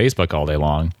them on Facebook all day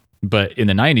long. But in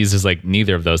the 90s is like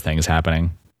neither of those things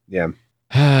happening. Yeah.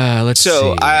 Let's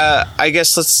see. I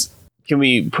guess let's Can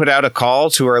we put out a call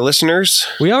to our listeners?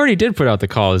 We already did put out the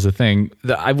call is the thing.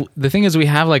 The thing is we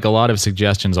have like a lot of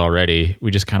suggestions already.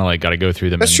 We just kind of like got to go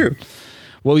through them. That's true.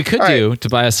 What we could do to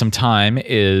buy us some time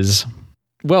is,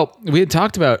 well, we had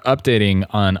talked about updating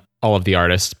on all of the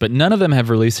artists, but none of them have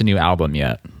released a new album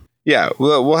yet. Yeah,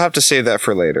 we'll have to save that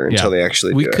for later until they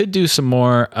actually we do could it. do some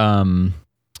more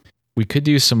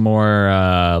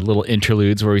little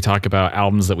interludes where we talk about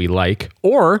albums that we like,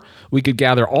 or we could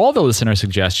gather all the listener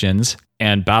suggestions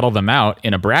and battle them out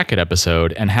in a bracket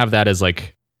episode and have that as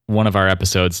like one of our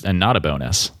episodes and not a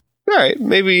bonus. All right,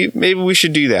 maybe we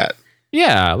should do that.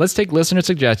 Yeah, let's take listener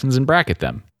suggestions and bracket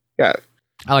them. Yeah.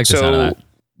 I like the sound of that.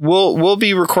 We'll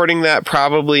be recording that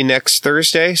probably next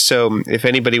Thursday. So if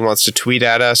anybody wants to tweet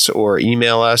at us or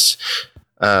email us,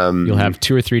 You'll have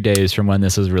 2 or 3 days from when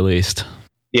this is released.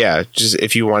 Yeah, just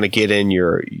if you want to get in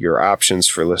your options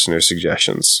for listener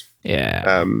suggestions.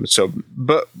 Yeah.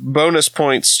 Bonus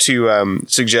points to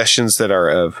suggestions that are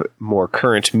of more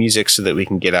current music so that we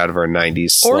can get out of our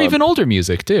 90s slump. Or even older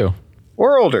music too.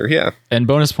 Or older, yeah. And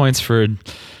bonus points for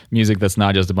music that's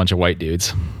not just a bunch of white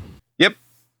dudes. Yep.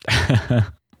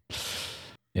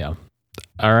 Yeah.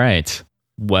 All right.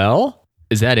 Well,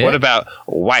 is that it? What about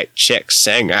white chick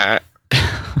singer?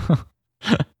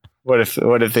 What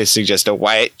if they suggest a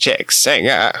white chick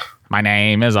singer? My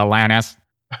name is Alanis.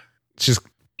 Just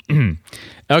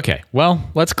okay. Well,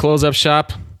 let's close up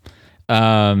shop.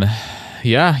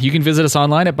 Yeah, you can visit us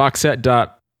online at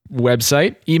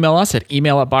boxset.website. Email us at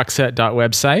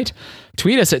email@boxset.website.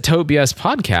 Tweet us at ToteBS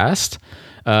Podcast.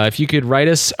 If you could write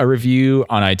us a review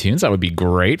on iTunes, that would be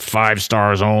great. 5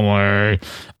 stars only.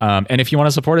 And if you want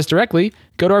to support us directly,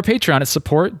 go to our Patreon at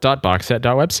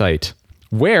support.boxset.website,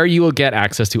 where you will get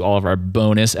access to all of our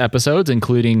bonus episodes,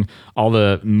 including all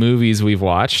the movies we've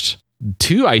watched,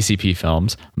 2 ICP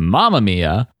films, Mamma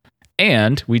Mia,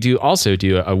 and we also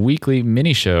do a weekly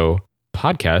mini show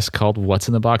podcast called What's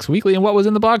in the Box Weekly. And what was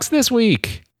in the box this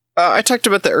week? I talked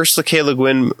about the Ursula K. Le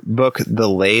Guin book, The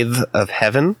Lathe of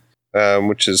Heaven,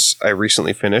 which is I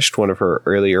recently finished one of her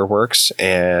earlier works,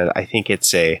 and I think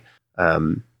it's a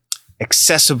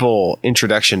accessible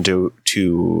introduction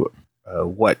to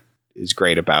what is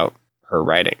great about her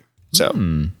writing. So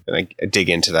and I dig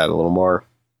into that a little more.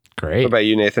 Great. What about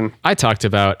you, Nathan? I talked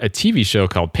about a TV show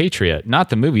called Patriot, not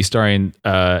the movie starring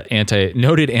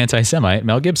noted anti-Semite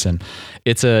Mel Gibson.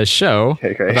 It's a show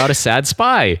about a sad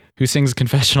spy who sings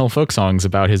confessional folk songs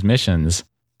about his missions.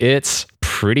 It's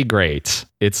pretty great.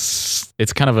 It's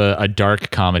kind of a dark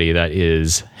comedy that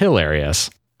is hilarious,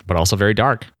 but also very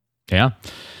dark. Yeah.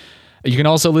 You can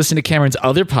also listen to Cameron's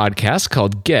other podcast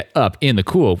called Get Up in the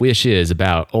Cool, which is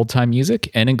about old-time music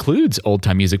and includes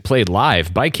old-time music played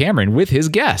live by Cameron with his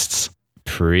guests.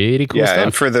 Pretty cool stuff. Yeah,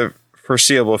 and for the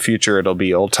foreseeable future, it'll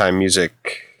be old-time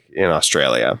music in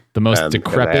Australia. The most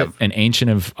decrepit and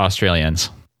ancient of Australians.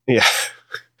 Yeah.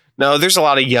 No, there's a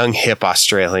lot of young, hip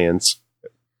Australians.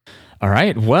 All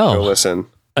right, well, go listen.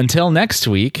 Until next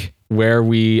week, where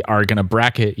we are going to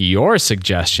bracket your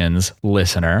suggestions,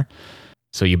 listener.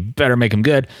 So you better make them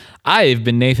good. I've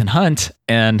been Nathan Hunt,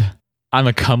 and I'm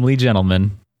a comely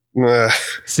gentleman.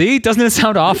 See? Doesn't it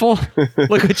sound awful?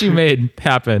 Look what you made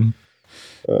happen.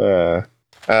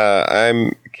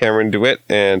 I'm Cameron DeWitt,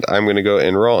 and I'm going to go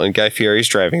enroll in Guy Fieri's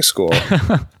driving school.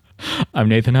 I'm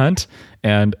Nathan Hunt,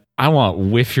 and I want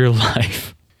Whiff Your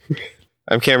Life.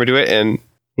 I'm Cameron DeWitt, and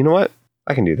you know what?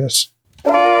 I can do this.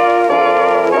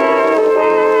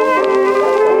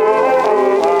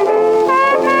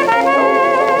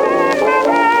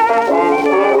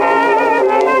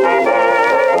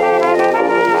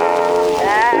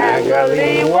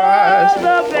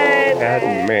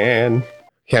 Man.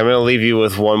 Okay, I'm going to leave you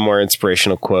with one more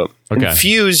inspirational quote. Okay.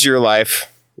 Infuse your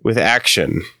life with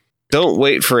action. Don't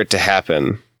wait for it to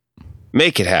happen.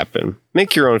 Make it happen.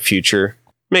 Make your own future.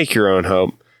 Make your own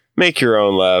hope. Make your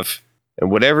own love. And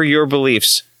whatever your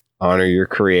beliefs, honor your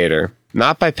creator.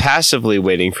 Not by passively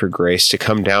waiting for grace to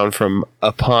come down from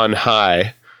upon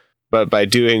high, but by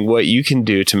doing what you can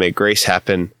do to make grace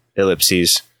happen,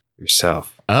 ellipses,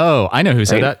 yourself. Oh, I know who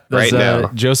said that. That's, right now.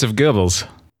 Joseph Goebbels.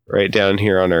 Right down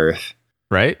here on Earth.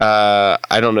 Right? I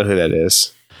don't know who that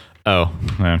is. Oh,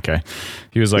 okay.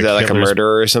 He was like, is that like a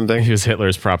murderer or something? He was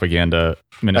Hitler's propaganda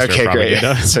minister. Okay, of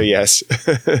propaganda. great. So yes.